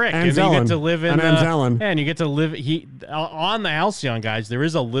Babu Frick, and then you Anzellan. get to live in An Anzellan. yeah, and you get to live on the Halcyon, guys. There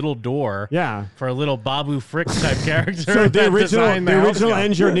is a little door, Yeah. for a little Babu Frick type character. So the that original designed the original Halcyon.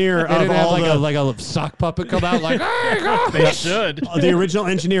 engineer They of didn't have all like the a sock puppet come out like, hey, go! They should. the original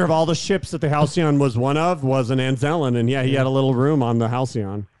engineer of all the ships that the Halcyon was one of was an Anzellan, and yeah, he had a little room on the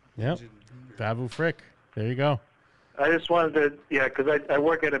Halcyon. Yep, Babu Frick. There you go. I just wanted to, because I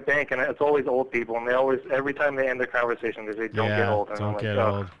work at a bank, and it's always old people, and they always, every time they end their conversation, they say, don't get Yeah, old. And don't I'm like, get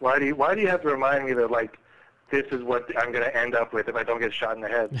oh, old. why do you have to remind me that, this is what I'm going to end up with if I don't get shot in the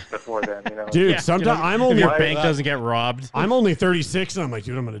head before then, Dude, Yeah, sometimes if I'm only your bank doesn't get robbed. I'm only 36, and I'm like,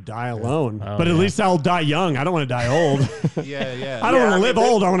 dude, I'm going to die alone. Oh, but at yeah. least I'll die young. I don't want to die old. Yeah. I don't want to live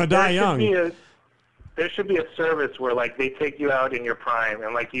old. I want to die there should be young. there should be a service where they take you out in your prime,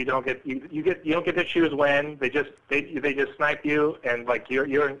 and you don't get you don't get to choose when. They just snipe you, and you're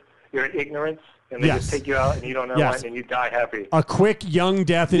in ignorance, and they Yes. just take you out, and you don't know Yes. when, and you die happy. A quick young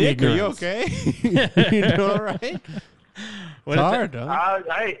death in Nick, are you ignorance. okay? You doing all right? What It's if hard, huh?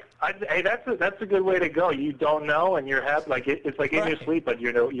 Hey, that's a good way to go. You don't know, and you're happy. It's like in your sleep, but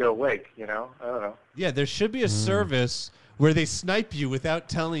you're awake. I don't know. Yeah, there should be a service where they snipe you without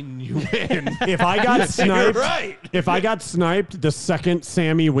telling you when. If I got sniped, You're right. if I got sniped the second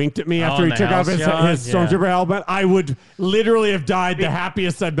Sammy winked at me Oh, after on he the took off his Halcyon? Stormtrooper helmet, I would literally have died the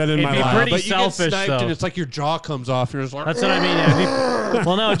happiest I've been in It'd my be life. pretty But you get selfish, sniped though. and it's like your jaw comes off. You're just like, That's what I mean. Yeah,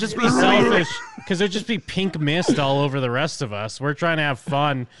 well, no, it'd just be selfish because there'd just be pink mist all over the rest of us. We're trying to have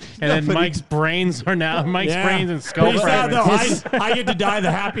fun, and then but Mike's brains are now Mike's Yeah. brains and skull Pretty sad, fragments. though. I get to die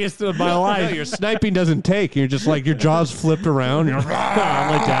the happiest of my No, life. your sniping doesn't take. You're just like your jaw's flipped around. You're I'm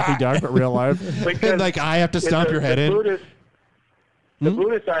like Daffy Duck, but real life. Because like I have to stomp your head in. The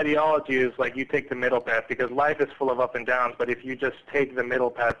Buddhist ideology is you take the middle path because life is full of up and downs. But if you just take the middle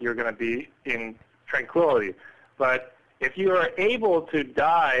path, you're going to be in tranquility. But if you are able to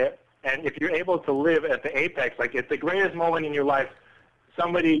die and if you're able to live at the apex, it's the greatest moment in your life,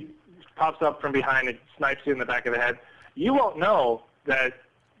 somebody pops up from behind and snipes you in the back of the head, you won't know that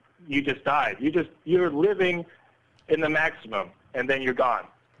you just died. You're living in the maximum, and then you're gone.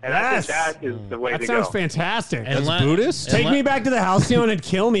 And I think that is the way That to sounds go. fantastic. That's Buddhist? Take me back to the Halcyon and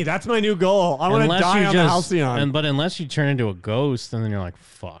kill me. That's my new goal. I want to die on the Halcyon. But unless you turn into a ghost, and then you're like,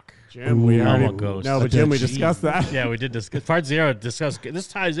 fuck. Jim, we I'm already- a ghost. no, but Jim, we discussed that. Yeah, we did discuss. Part 0 discussed. This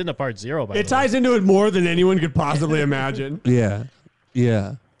ties into Part 0, by It the way. ties into it more than anyone could possibly imagine. Yeah.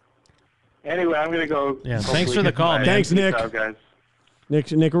 Yeah. Anyway, I'm going to go. Yeah, hopefully thanks for the get call, my man. Thanks, peace Nick. out, guys.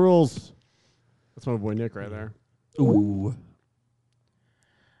 Nick rules. That's my boy Nick right there. Ooh.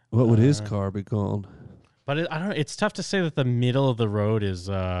 What would his car be called? But I don't know. It's tough to say that the middle of the road is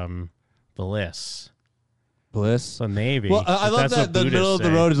bliss. Bliss? So maybe. Well, I if love that's that what the middle of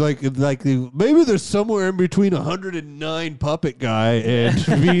the road is maybe there's somewhere in between 109 puppet guy and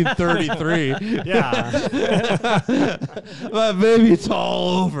V33. Yeah. But maybe it's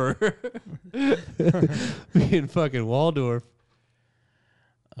all over. Being fucking Waldorf.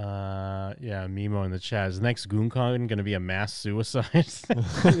 Yeah, Mimo in the chat. Is next GoonCon going to be a mass suicide?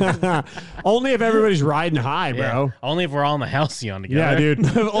 Only if everybody's riding high, bro. Yeah, only if we're all in the Halcyon together. Yeah,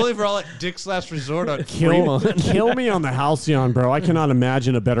 dude. Only if we're all at Dick's Last Resort on Kill, Fremont. kill me on the Halcyon, bro. I cannot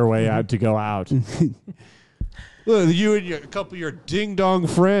imagine a better way out to go out. Look, you and a couple of your ding-dong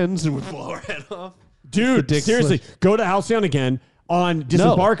friends and we blow our head off. Dude, Dick's seriously, Last- go to Halcyon again on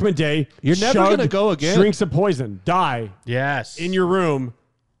disembarkment day. You're never chug gonna go again. Drinks of poison. Die. Yes. In your room.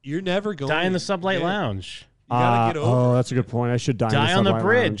 You're never going. Die in the Sublight Lounge. You gotta get over Oh, that's a good point. I should die. Die in on the Sublight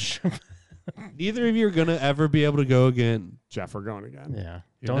bridge. Lounge. Neither of you are gonna ever be able to go again. Jeff, we're going again. Yeah.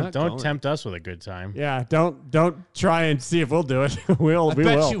 You're not Don't going. tempt us with a good time. Yeah, don't try and see if we'll do it. I we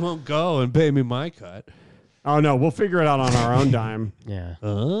bet will. you won't go and pay me my cut. Oh no, we'll figure it out on our own dime. Yeah.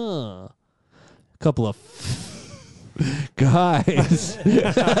 Couple of guys. Free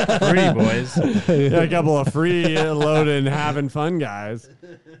boys. Yeah, a couple of free loading, having fun guys.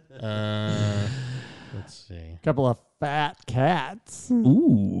 Let's see. Couple of fat cats.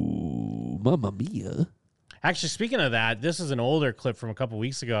 Ooh, mamma mia. Actually, speaking of that, this is an older clip from a couple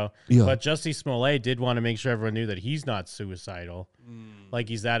weeks ago. Yeah. But Jussie Smollett did want to make sure everyone knew that he's not suicidal. Like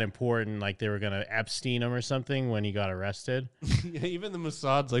he's that important. Like they were going to Epstein him or something when he got arrested. Yeah, even the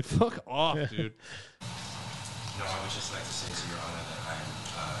Mossad's like, fuck off, dude. No, I would just like to say to Your Honor that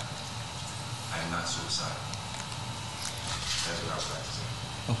I am not suicidal. That's what I would like to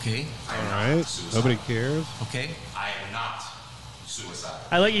say. Okay. I am All not right. suicidal. Nobody cares. Okay. I am not suicidal.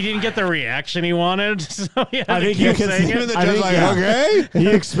 I like he didn't get the reaction he wanted. So he I think you can say see okay. He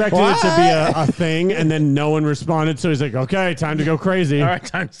expected it to be a thing, and then no one responded. So he's like, "Okay, time to go crazy. All right,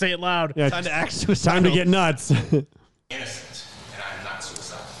 time to say it loud. Yeah, Time to act suicidal. Time to get nuts." Innocent, and I am not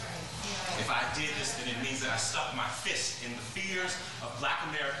suicidal. If I did this, then it means that I stuck my fist in the fears of Black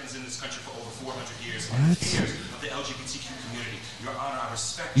Americans in this country for over 400 years, and the fears of the LGBTQ community. Your Honor, I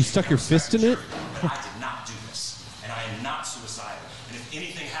respect You stuck your fist in it? but I did not do this, and I am not suicidal. And if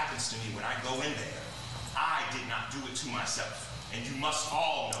anything happens to me when I go in there, I did not do it to myself, and you must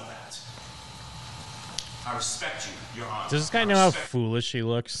all know that. I respect you, Your Honor. Does this guy know how foolish he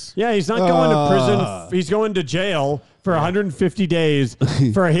looks? Yeah, he's not going to prison. He's going to jail for 150 days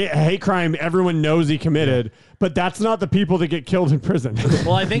for a hate crime everyone knows he committed. But that's not the people that get killed in prison.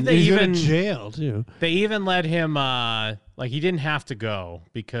 Well, I think they He's even in jail too. They even let him like he didn't have to go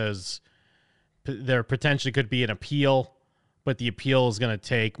because there potentially could be an appeal, but the appeal is going to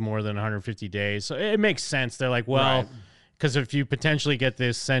take more than 150 days. So it makes sense. They're like, well, because if you potentially get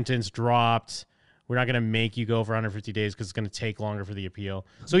this sentence dropped, we're not going to make you go for 150 days because it's going to take longer for the appeal.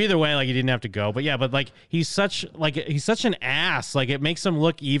 So either way, like he didn't have to go. But yeah, but like he's such an ass. Like it makes him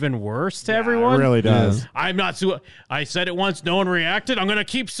look even worse to everyone. It really does. I'm not I said it once, no one reacted. I'm going to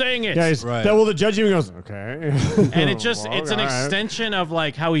keep saying it. Yeah, well, the judge even goes, "Okay." And it's an extension of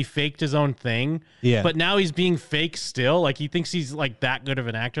like how he faked his own thing. Yeah. But now he's being fake still. Like he thinks he's like that good of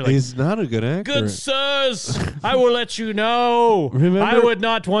an actor. Like, He's not a good actor. good sirs, I will let you know. Remember- I would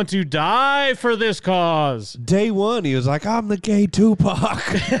not want to die for this cause. Day one, he was like, "I'm the gay Tupac."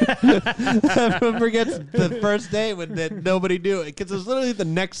 Everyone forgets the first day when nobody knew it because it was literally the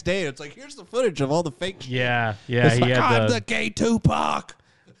next day. It's like, here's the footage of all the fake shit. Yeah. It's He like, had I'm the gay Tupac.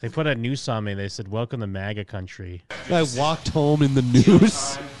 They put a noose on me. They said, "Welcome to MAGA country." I walked home in the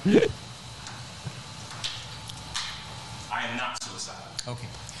news. I am not suicidal. Okay.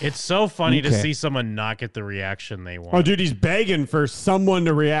 It's so funny to Okay. see someone not get the reaction they want. Oh, dude, he's begging for someone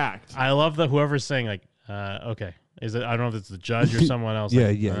to react. I love that whoever's saying like, okay. Is it? I don't know if it's the judge or someone else. Yeah,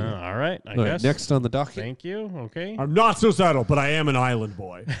 like, yeah. All right, I All right, guess. next on the docket. Thank you. Okay. I'm not suicidal, but I am an island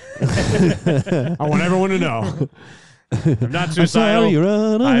boy. I want everyone to know. I'm not I'm suicidal. sorry, Your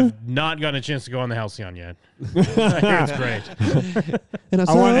Honor. I've not gotten a chance to go on the Halcyon yet. I hear it's great. And I'm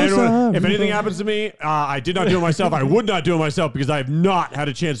I want so everyone, sorry. if anything happens to me, I did not do it myself. I would not do it myself because I have not had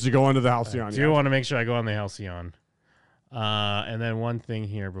a chance to go onto the Halcyon I yet. do want to make sure I go on the Halcyon. And then one thing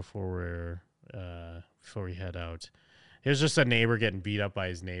here before we head out. Here's just a neighbor getting beat up by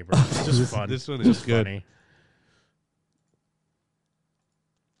his neighbor. It's just fun. This one It's is just good. funny.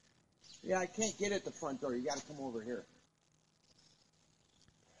 Yeah, I can't get at the front door. You got to come over here.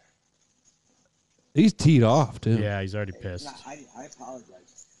 He's teed off, too. Yeah, he's already pissed. Nah, I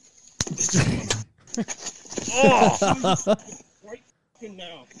apologize. Right fucking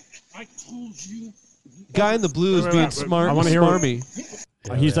now. I told you. Guy in the blue is being smart I and want to hear smarmy.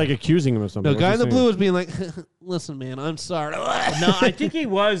 He's like accusing him of something. No, guy in What's the he blue saying? is being like, "Listen, man, I'm sorry." No, I think he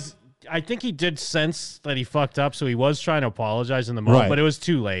was. I think he did sense that he fucked up, so he was trying to apologize in the moment, Right. but it was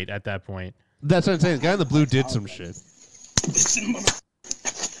too late at that point. That's what I'm saying. The guy in the blue did some shit.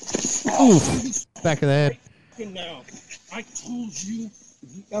 Oof. Back of the head. Fucking now. I told you.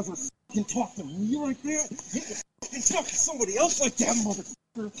 If you ever can talk to me like that, you can talk to somebody else like that,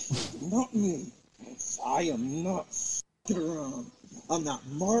 motherfucker. Not me. I am not fucking around. I'm not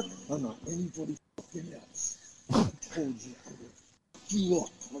Mark. I'm not anybody fucking else. I told you. You up.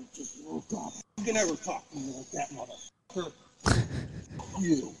 I just woke up. You can never talk to me like that, motherfucker.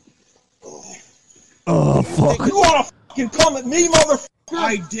 You. Oh, fuck. You wanna fucking come at me, motherfucker?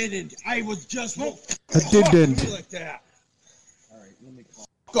 I didn't. I was just. I didn't. Talk to me like that. All right, let me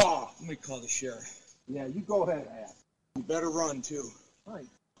call. Let me call the sheriff. Yeah, you go ahead, ass. You better run too. All right.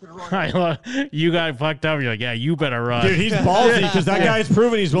 You got fucked up. You're like, yeah, you better run. Dude, he's ballsy because that guy's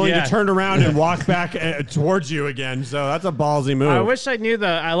proven he's willing Yeah. to turn around and walk back towards you again. So that's a ballsy move. I wish I knew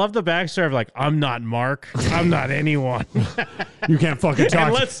I love the backstory of like, I'm not Mark. I'm not anyone. You can't fucking talk.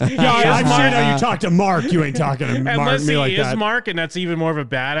 Unless Yeah, he I'm is sure Mark. now you talk to Mark. You ain't talking to Mark Unless me he like is that. Mark, and that's even more of a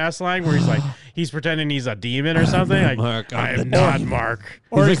badass line where he's like, he's pretending he's a demon or something. Like, Mark, I I'm am the not demon. Mark.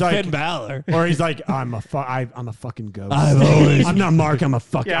 Or he's like like Finn Balor. Or he's like, I'm a fucking ghost. I'm not Mark. I'm a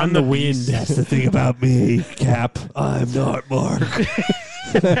fucking. Yeah, I'm the wind. That's the thing about me, Cap. I'm not Mark.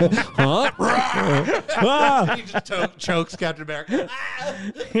 Huh? Ah! He just chokes Captain America.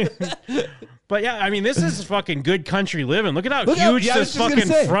 But yeah, I mean, this is fucking good country living. Look at how Look how- huge yeah, I was this just gonna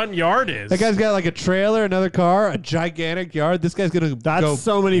fucking say. front yard is. That guy's got like a trailer, another car, a gigantic yard. This guy's gonna go.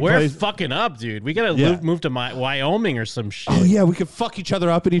 so many We're places. fucking up, dude. We gotta Yeah. move to Wyoming or some shit. Oh yeah, we could fuck each other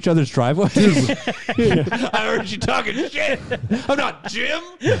up in each other's driveways. I heard you talking shit. I'm not Jim.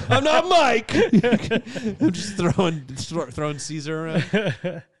 I'm not Mike. I'm just throwing Caesar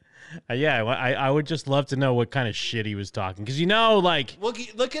around. Yeah, I would just love to know what kind of shit he was talking. Because, you know, like... Look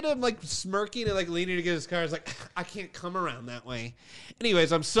at him, like, smirking and, like, leaning against his car. He's like, I can't come around that way.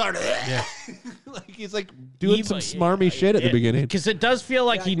 Anyways, I'm sorry. Yeah. Like, he's, like, doing some smarmy shit at the beginning. Because it does feel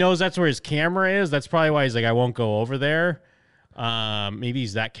like he knows that's where his camera is. That's probably why he's like, I won't go over there. Maybe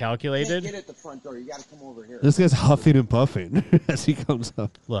he's that calculated. Get at the front door. You got to come over here. This guy's huffing and puffing as he comes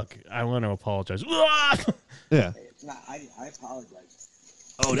up. Look, I want to apologize. Yeah. It's not. I apologize.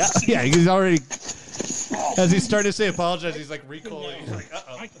 Oh, yeah, he's already... As he's starting to say apologize, he's, like, recoiling. He's like,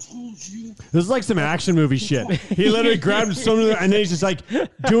 uh-oh. I told you. This is like some action movie shit. He literally grabbed something and then he's just like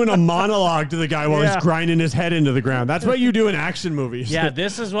doing a monologue to the guy while Yeah. he's grinding his head into the ground. That's what you do in action movies. Yeah,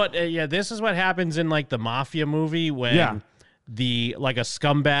 this is what happens in, like, the mafia movie when... Yeah. a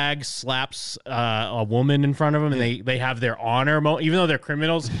scumbag slaps a woman in front of him, and they have their honor. Even though they're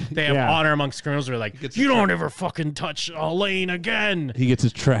criminals, they have Yeah. honor amongst criminals. They're like, you don't ever fucking touch Elaine again. He gets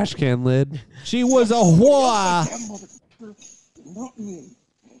his trash can lid. She was a whore. That motherfucker, not me.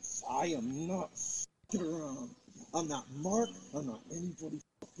 I am not around. I'm not Mark. I'm not anybody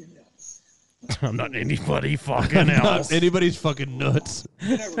fucking else. I'm not anybody fucking else. Anybody's fucking nuts.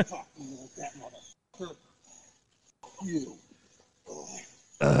 You never talk to me like that, motherfucker. You.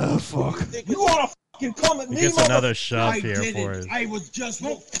 Oh, fuck. You want to fucking come at He me, gets another shove I here didn't. for us. I was just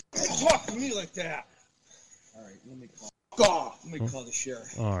don't talk to me like that. All right, let me call. Let me call the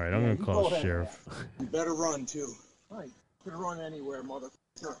sheriff. All right, I'm going to call the sheriff. You better run too. Right, you can run anywhere,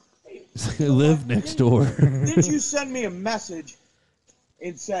 motherfucker. I live next door. Did you send me a message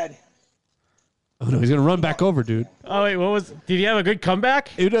and said, Oh, no, he's going to run back over, dude. Oh, wait, did he have a good comeback?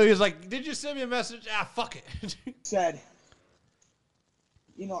 You know, he was like, did you send me a message? Ah, fuck it. said,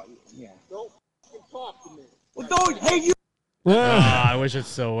 you know, yeah. Don't talk to me. Well, don't, hey, you. I wish it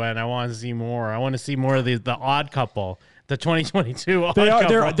so went. I want to see more. I want to see more of the Odd Couple, the 2022 Odd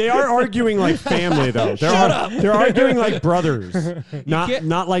Couple. They are arguing like family though. They're arguing like brothers,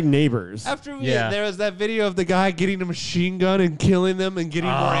 not like neighbors. After there was that video of the guy getting a machine gun and killing them and getting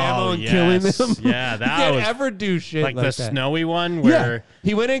more ammo and killing them. Yeah, you that can't was ever do shit like the that. snowy one where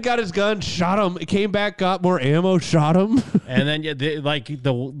he went and got his gun, shot him, came back, got more ammo, shot him. and then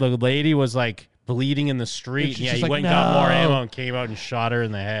the lady was like bleeding in the street. she's Yeah, just he like, went and got more "No." ammo and came out and shot her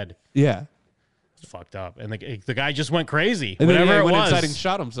in the head. Yeah. It's fucked up. And the guy just went crazy. And then Whatever he it went was. inside and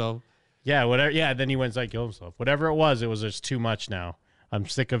shot himself. Yeah, whatever. Yeah, then he went inside and killed himself. Whatever it was just too much now. I'm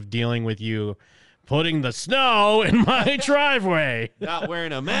sick of dealing with you putting the snow in my driveway. Not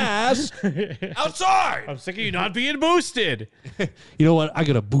wearing a mask. Outside. I'm sick of you not being boosted. You know what? I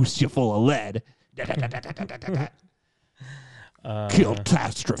got to boost you full of lead. Kill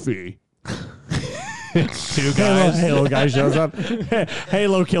catastrophe. Two guys. Halo guy shows up.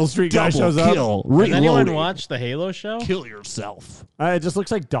 Halo Kill Street guy shows up. Has anyone watched the Halo show? Kill yourself. It just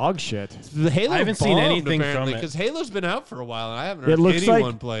looks like dog shit. The Halo I haven't seen anything from it. because Halo's been out for a while and I haven't heard It looks anyone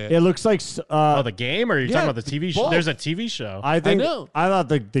like play it. it looks like. Oh, the game, or are you Yeah, talking about the TV show? both. There's a TV show. I think. know. I thought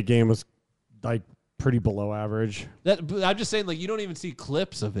the game was like pretty below average. But I'm just saying, like, you don't even see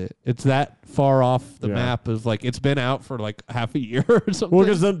clips of it. It's that far off the Yeah. map. Of like, it's been out for like half a year or something. Well,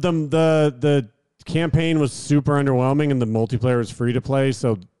 because the campaign was super underwhelming and the multiplayer was free to play,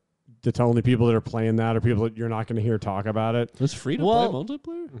 so the only people that are playing that are people that you're not going to hear talk about it. It's free to Well- play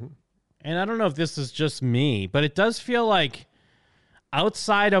multiplayer. And I don't know if this is just me, but it does feel like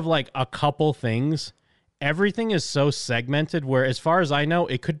outside of like a couple things, everything is so segmented where, as far as I know,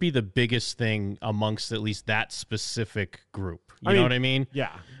 it could be the biggest thing amongst at least that specific group. You know what I mean? Yeah.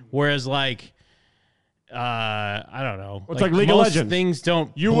 Whereas like, I don't know. It's like League of most Legends. things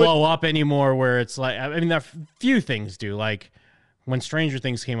don't You blow up anymore where it's like, I mean, there are few things do. Like when Stranger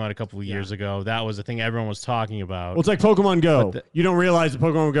Things came out a couple of years ago, that was the thing everyone was talking about. Well, it's like Pokemon Go. But You don't realize that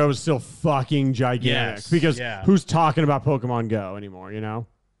Pokemon Go is still fucking gigantic Yes, because yeah. who's talking about Pokemon Go anymore? You know.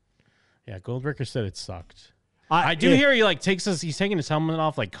 Yeah, Goldberger said it sucked. I do hear he like he's taking his helmet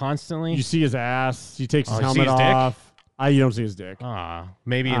off like constantly. You see his ass. He takes his you see helmet his dick? off. You don't see his dick.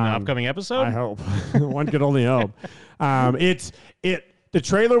 Maybe in the upcoming episode. I hope. One could only hope. The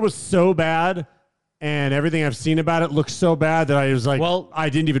trailer was so bad, and everything I've seen about it looks so bad that I was like, I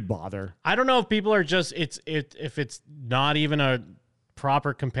didn't even bother. I don't know if people are just if it's not even a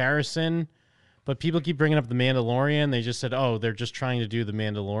proper comparison, but people keep bringing up The Mandalorian. They just said, oh, they're just trying to do The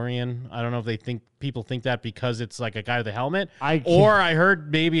Mandalorian. I don't know if people think that because it's like a guy with a helmet, or I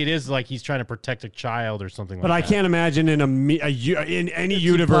heard maybe it is like he's trying to protect a child or something like that. But I can't imagine in in any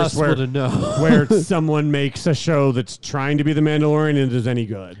universe impossible to know. where someone makes a show that's trying to be The Mandalorian and it is any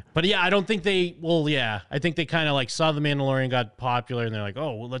good. But yeah, I don't think they. Well, yeah, I think they kind of like saw The Mandalorian got popular, and they're like,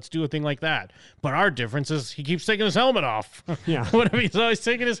 "Oh, well, let's do a thing like that." But our difference is he keeps taking his helmet off. Yeah, what if he's always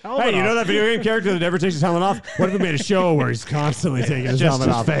taking his helmet off? Hey, you know that video game character that never takes his helmet off? What if we made a show where he's constantly taking his helmet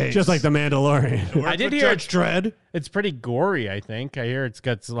off, just like The Mandalorian? I did hear Judge Dredd. It's pretty gory. I think I hear it's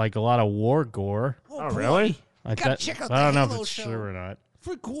got like a lot of war gore. Oh, really? Gotta check out the I don't know if it's true or not.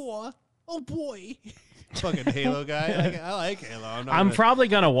 For gore. Oh boy. Fucking Halo guy. I like Halo. I'm probably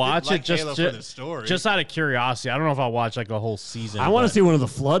gonna watch like it just Halo for the story. just out of curiosity. I don't know if I'll watch like a whole season. I want but- to see one of the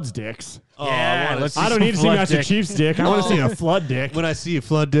Flood's dicks. Oh, Yeah, let's see I don't some need to see Flood Master dick. Chief's dick. I want to see a Flood dick. When I see a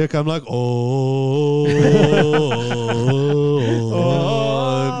Flood dick, I'm like, oh,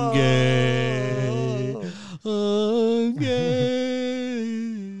 I'm gay. I'm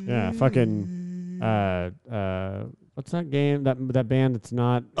gay. Yeah, fucking. What's that game? That band that's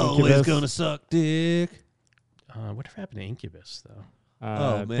not Always Incubus? gonna suck dick. Whatever happened to Incubus though?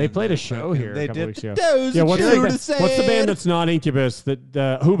 Oh, man, they played a show here they a couple did. weeks ago. Those Yeah, what's children the band that's not Incubus? That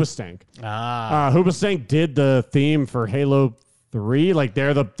Hoobastank. Hoobastank did the theme for Halo 3. Like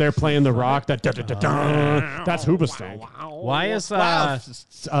they're playing the rock. That that's Hoobastank. Why is Wow,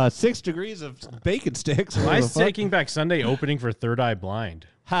 6 degrees of bacon sticks? why What is the fuck? Taking Back Sunday opening for Third Eye Blind?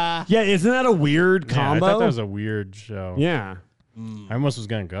 Yeah, isn't that a weird Yeah, combo? I thought that was a weird show. Yeah. I almost was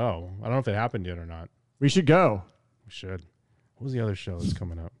gonna go. I don't know if it happened yet or not. We should go. We should. What was the other show that's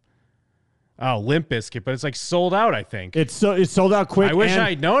coming up? Oh, Limp Bizkit, but it's like sold out. I think It's sold out quick. I wish and-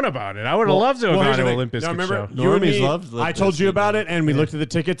 I'd known about it. I would have loved to have well, gone here's to the a thing. Limp Bizkit No, remember, show. you and Normies me, loved Limp I told you Bizkit, about it, and we looked at the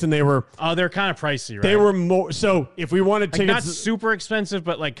tickets, and they were Oh, they're kind of pricey, right? they were more. So if we wanted like not tickets, super expensive,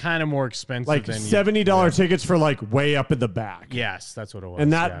 but like kind of more expensive like than $70 tickets for like way up in the back. Yes, that's what it was.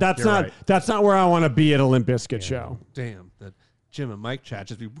 And Yeah, that's you're not right. that's not where I want to be at a Limp Bizkit show. Damn, the Jim and Mike chat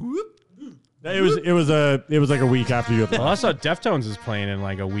just be whoop. It was like a week after you. Well, I saw Deftones is playing in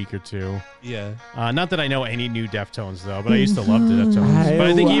like a week or two. Yeah. Not that I know any new Deftones though, but I used to love the Deftones. But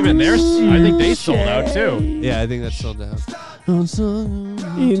I think even I think they sold out too. Yeah, I think that's sold out.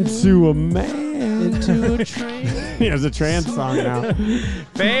 Into a man. Into a train. Yeah, it's a trance song now.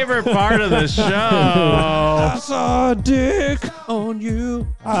 Favorite part of the show. I saw a dick on you.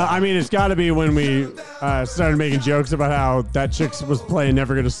 I mean, it's got to be when we started making jokes about how that chick was playing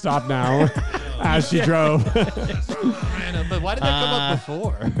 "Never Gonna Stop Now" as she drove. But why did that come up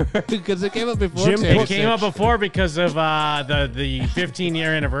before? Because it came up before. Jim It came up before because of the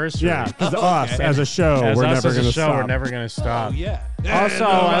 15-year anniversary. Yeah, because us as a show, As we're us never as a gonna show, stop. we're never gonna stop. Oh, yeah. Also,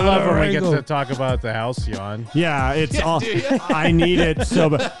 I love when we get to talk about the Halcyon. Yeah, it's Yeah, all. do you? I need it so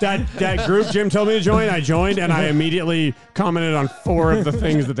bad. That group Jim told me to join, I joined, and I immediately commented on 4 of the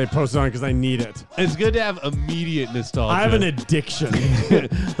things that they posted on because I need it. It's good to have immediate nostalgia. I have an addiction.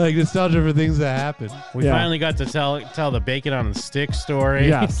 like nostalgia for things that happen. We Yeah. finally got to tell the bacon on the stick story.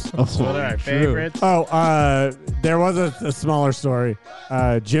 Yes. That's one of our True. favorites. Oh, there was a smaller story.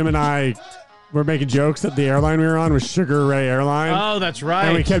 Jim and I were making jokes at the airline we were on with Sugar Ray Airline. Oh, that's right.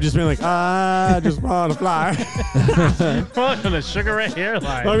 And we kept just being like, I just want to fly. Welcome to Sugar Ray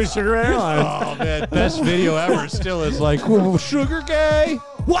Airlines. Let me Sugar Ray Airlines. Oh man, best video ever still is like, "Whoa, sugar gay?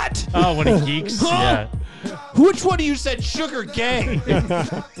 What? Oh, when he geeks. Yeah. Which one of you said sugar gay?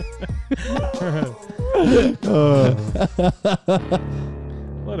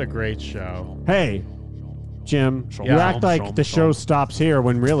 What a great show. Hey, Jim, you Yeah. act like the show stops here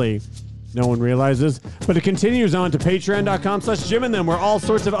when really no one realizes. But it continues on to patreon.com/Jim and Them, where all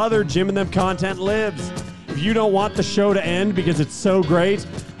sorts of other Jim and Them content lives. If you don't want the show to end because it's so great,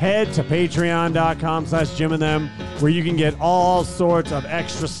 head to patreon.com/Jim and Them, where you can get all sorts of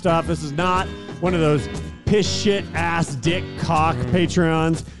extra stuff. This is not one of those piss shit ass dick cock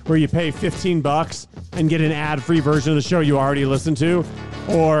Patreons where you pay $15 and get an ad-free version of the show you already listened to,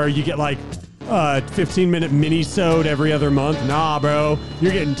 or you get like 15-minute mini-sode every other month. Nah, bro.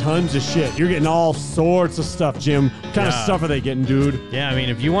 You're getting tons of shit. You're getting all sorts of stuff, Jim. What kind of stuff are they getting, dude? Yeah, I mean,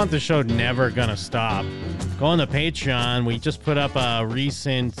 if you want the show never gonna stop, go on the Patreon. We just put up a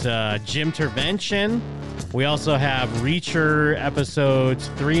recent Jim-tervention. We also have Reacher episodes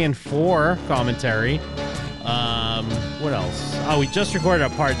 3 and 4 commentary. What else? Oh, we just recorded a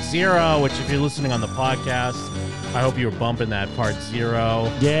part 0, which if you're listening on the podcast, I hope you were bumping that part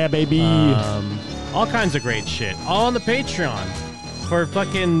 0. Yeah, baby. All kinds of great shit. All on the Patreon. For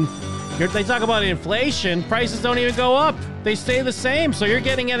fucking... They talk about inflation. Prices don't even go up. They stay the same. So you're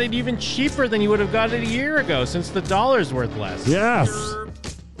getting it even cheaper than you would have got it a year ago since the dollar's worth less. Yes.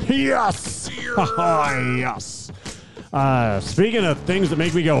 Yes. Yes. Speaking of things that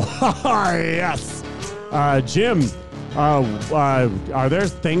make me go, yes. Jim, are there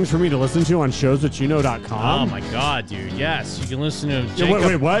things for me to listen to on showsthatyouknow.com? Oh, my God, dude. Yes. You can listen to Jacob.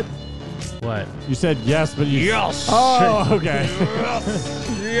 Wait, what? What? You said yes, but you... Yes. Oh, okay.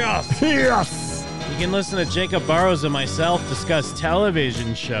 Yes. Yes. You can listen to Jacob Burrows and myself discuss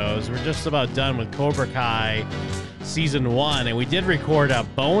television shows. We're just about done with Cobra Kai Season 1, and we did record a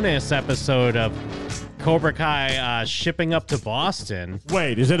bonus episode of Cobra Kai shipping up to Boston.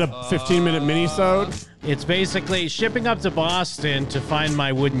 Wait, is it a 15-minute mini-sode? It's basically shipping up to Boston to find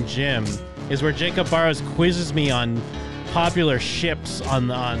my wooden gym is where Jacob Burrows quizzes me on popular ships on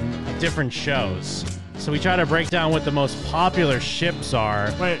different shows. So we try to break down what the most popular ships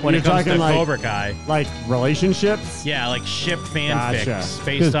are when it comes to Cobra Kai. Like relationships? Yeah, like ship fanfics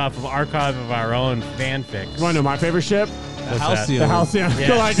based off of archive of our own fanfics. You want to know my favorite ship? The Halcyon. The Halcyon.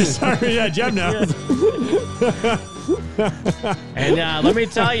 Yeah. Sorry, yeah, Jeb knows. And let me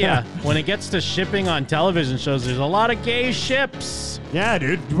tell you, when it gets to shipping on television shows, there's a lot of gay ships. Yeah,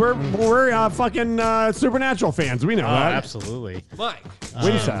 dude. We're fucking Supernatural fans. We know that. Absolutely. Mike.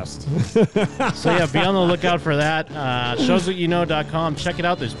 Wincest. So yeah, be on the lookout for that. Showsthatyouknow.com. Check it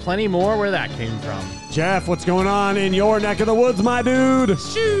out. There's plenty more where that came from. Jeff, what's going on in your neck of the woods, my dude?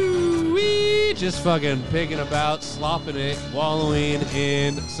 Shoo-wee. Just fucking picking about, slopping it, wallowing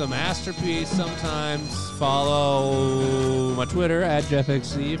in some masterpiece. Sometimes follow my Twitter at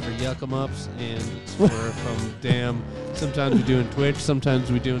JeffXC for yuck 'em ups and from damn. Sometimes we're doing Twitch,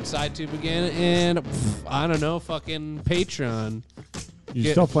 sometimes we're doing SideTube again, and I don't know, fucking Patreon. You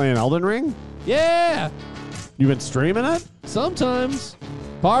still playing Elden Ring? Yeah. You been streaming it? Sometimes.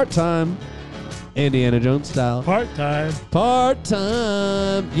 Part-time. Indiana Jones style. Part-time.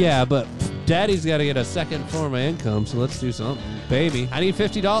 Part-time. Yeah, but Daddy's got to get a second form of income, so let's do something. Baby, I need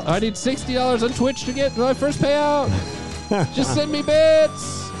 $50. I need $60 on Twitch to get my first payout. Just send me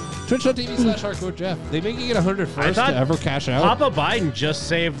bits. Twitch.tv/HardcoreJeff. They make you get 100 first to ever cash out. Papa Biden just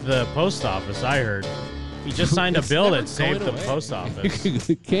saved the post office, I heard. He just signed a bill that saved the post office.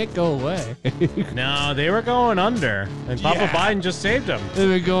 It can't go away. No, they were going under, and Papa Biden just saved them. They've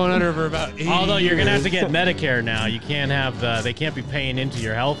been going under for about 80 Although you're going to have to years. get Medicare now. You can't have they can't be paying into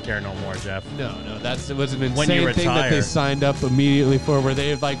your health care no more, Jeff. No, it was an When you insane thing that they retire. signed up immediately for, where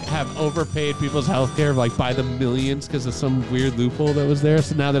they like have overpaid people's health care like by the millions because of some weird loophole that was there.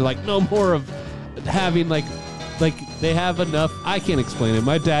 So now they're like, no more of having like they have enough. I can't explain it.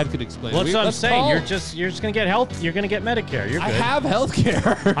 My dad could explain Well, it. that's what I'm Let's saying. call- You're just gonna get health. You're gonna get Medicare. You're good. I have health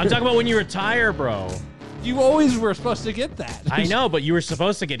care. I'm talking about when you retire, bro. You always were supposed to get that. I know, but you were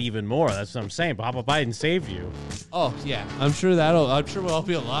supposed to get even more. That's what I'm saying. Papa Biden saved you. Oh yeah, I'm sure we'll all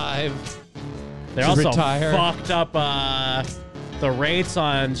be alive. They're to also retire. fucked up the rates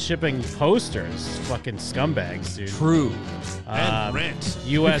on shipping posters. Fucking scumbags, dude. True. And rent.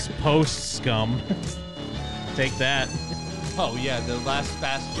 U.S. Post scum. Take that. Oh yeah, the last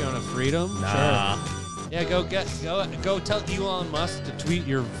bastion of freedom. Nah. Sure. Yeah, go tell Elon Musk to tweet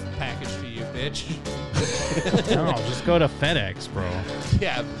your package to you, bitch. No, just go to FedEx, bro.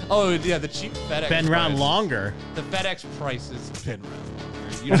 Yeah. Oh yeah, the cheap FedEx. Been around prices. longer. The FedEx prices been around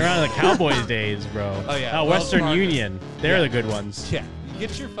longer. Been around the Cowboys days, bro. Oh yeah. Oh, Wells Western Fargo. Union. They're Yeah. the good ones. Yeah.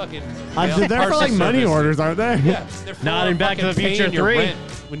 Get your fucking. They're for like money orders, aren't they? Yeah. They're for Not in Back to the fucking Future paying your 3. rent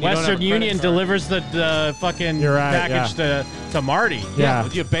when you don't have a Western credit Union card. delivers the fucking You're right, package to Marty. Yeah.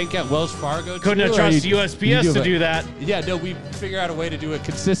 Would you bank at Wells Fargo? Couldn't have too, or trusted you USPS to it- do that. Yeah, no, we figure out a way to do it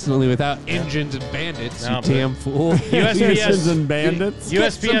consistently without engines and bandits. No, You but- damn fool. Engines and bandits.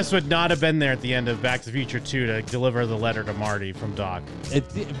 USPS would not have been there at the end of Back to the Future 2 to deliver the letter to Marty from Doc.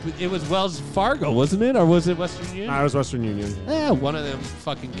 It was Wells Fargo, wasn't it, or was it Western Union? I was Western Union. Yeah, one of them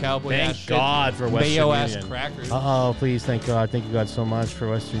fucking cowboy ass Thank shit. God for Western Mayo ass Union. crackers. Oh, please, thank God. Thank you, God, so much for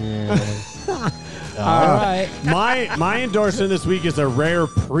Western Union. All right. My endorsement this week is a rare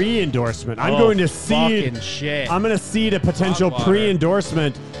pre-endorsement. I'm going to seed. Fucking shit. I'm going to seed a potential Hot water.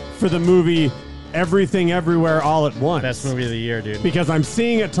 pre-endorsement for the movie Everything Everywhere All at Once. Best movie of the year, dude. Because I'm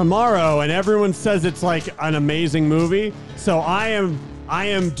seeing it tomorrow, and everyone says it's like an amazing movie. So I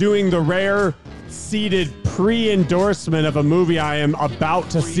am doing the rare seated pre-endorsement of a movie I am about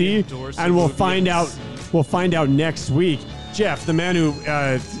to see, and we'll find out next week. Jeff, the man who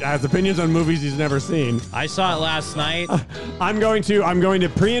has opinions on movies he's never seen. I saw it last night. I'm going to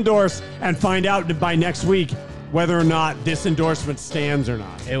pre-endorse and find out by next week whether or not this endorsement stands or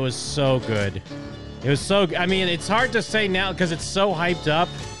not. It was so good. It was so. I mean, it's hard to say now because it's so hyped up.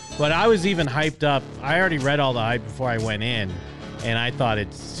 But I was even hyped up. I already read all the hype before I went in, and I thought it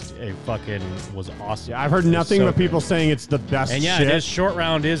fucking was awesome. Yeah, I've heard nothing but people saying it's the best. And yeah, shit. this Short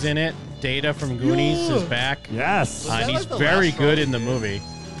Round is in it. Data from Goonies is back. Yes, and he's very good in the movie.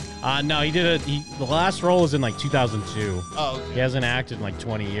 No, he did the last role was in like 2002. Oh, okay. He hasn't acted in like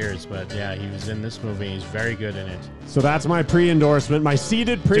 20 years, but yeah, he was in this movie. He's very good in it. So that's my pre-endorsement. My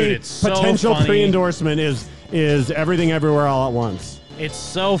seated Dude, it's so potential funny. pre-endorsement is Everything Everywhere All at Once. It's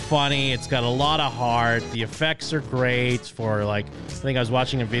so funny. It's got a lot of heart. The effects are great. For like, I think I was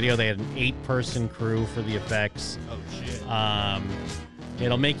watching a video. They had an 8-person crew for the effects. Oh shit.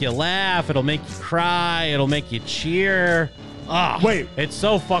 It'll make you laugh. It'll make you cry. It'll make you cheer. Wait. It's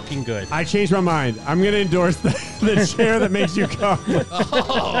so fucking good. I changed my mind. I'm going to endorse the chair that makes you come.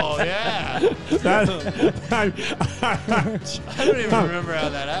 Oh, yeah. I don't even remember how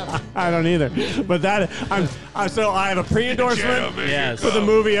that happened. I don't either. But so I have a pre-endorsement for the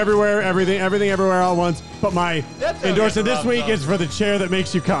movie Everything Everywhere All at Once. But my endorsement this week is for the chair that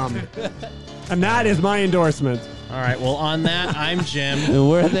makes you come. And that is my endorsement. All right. Well, on that, I'm Jim. And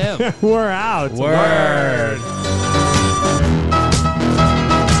we're them. We're out. Word.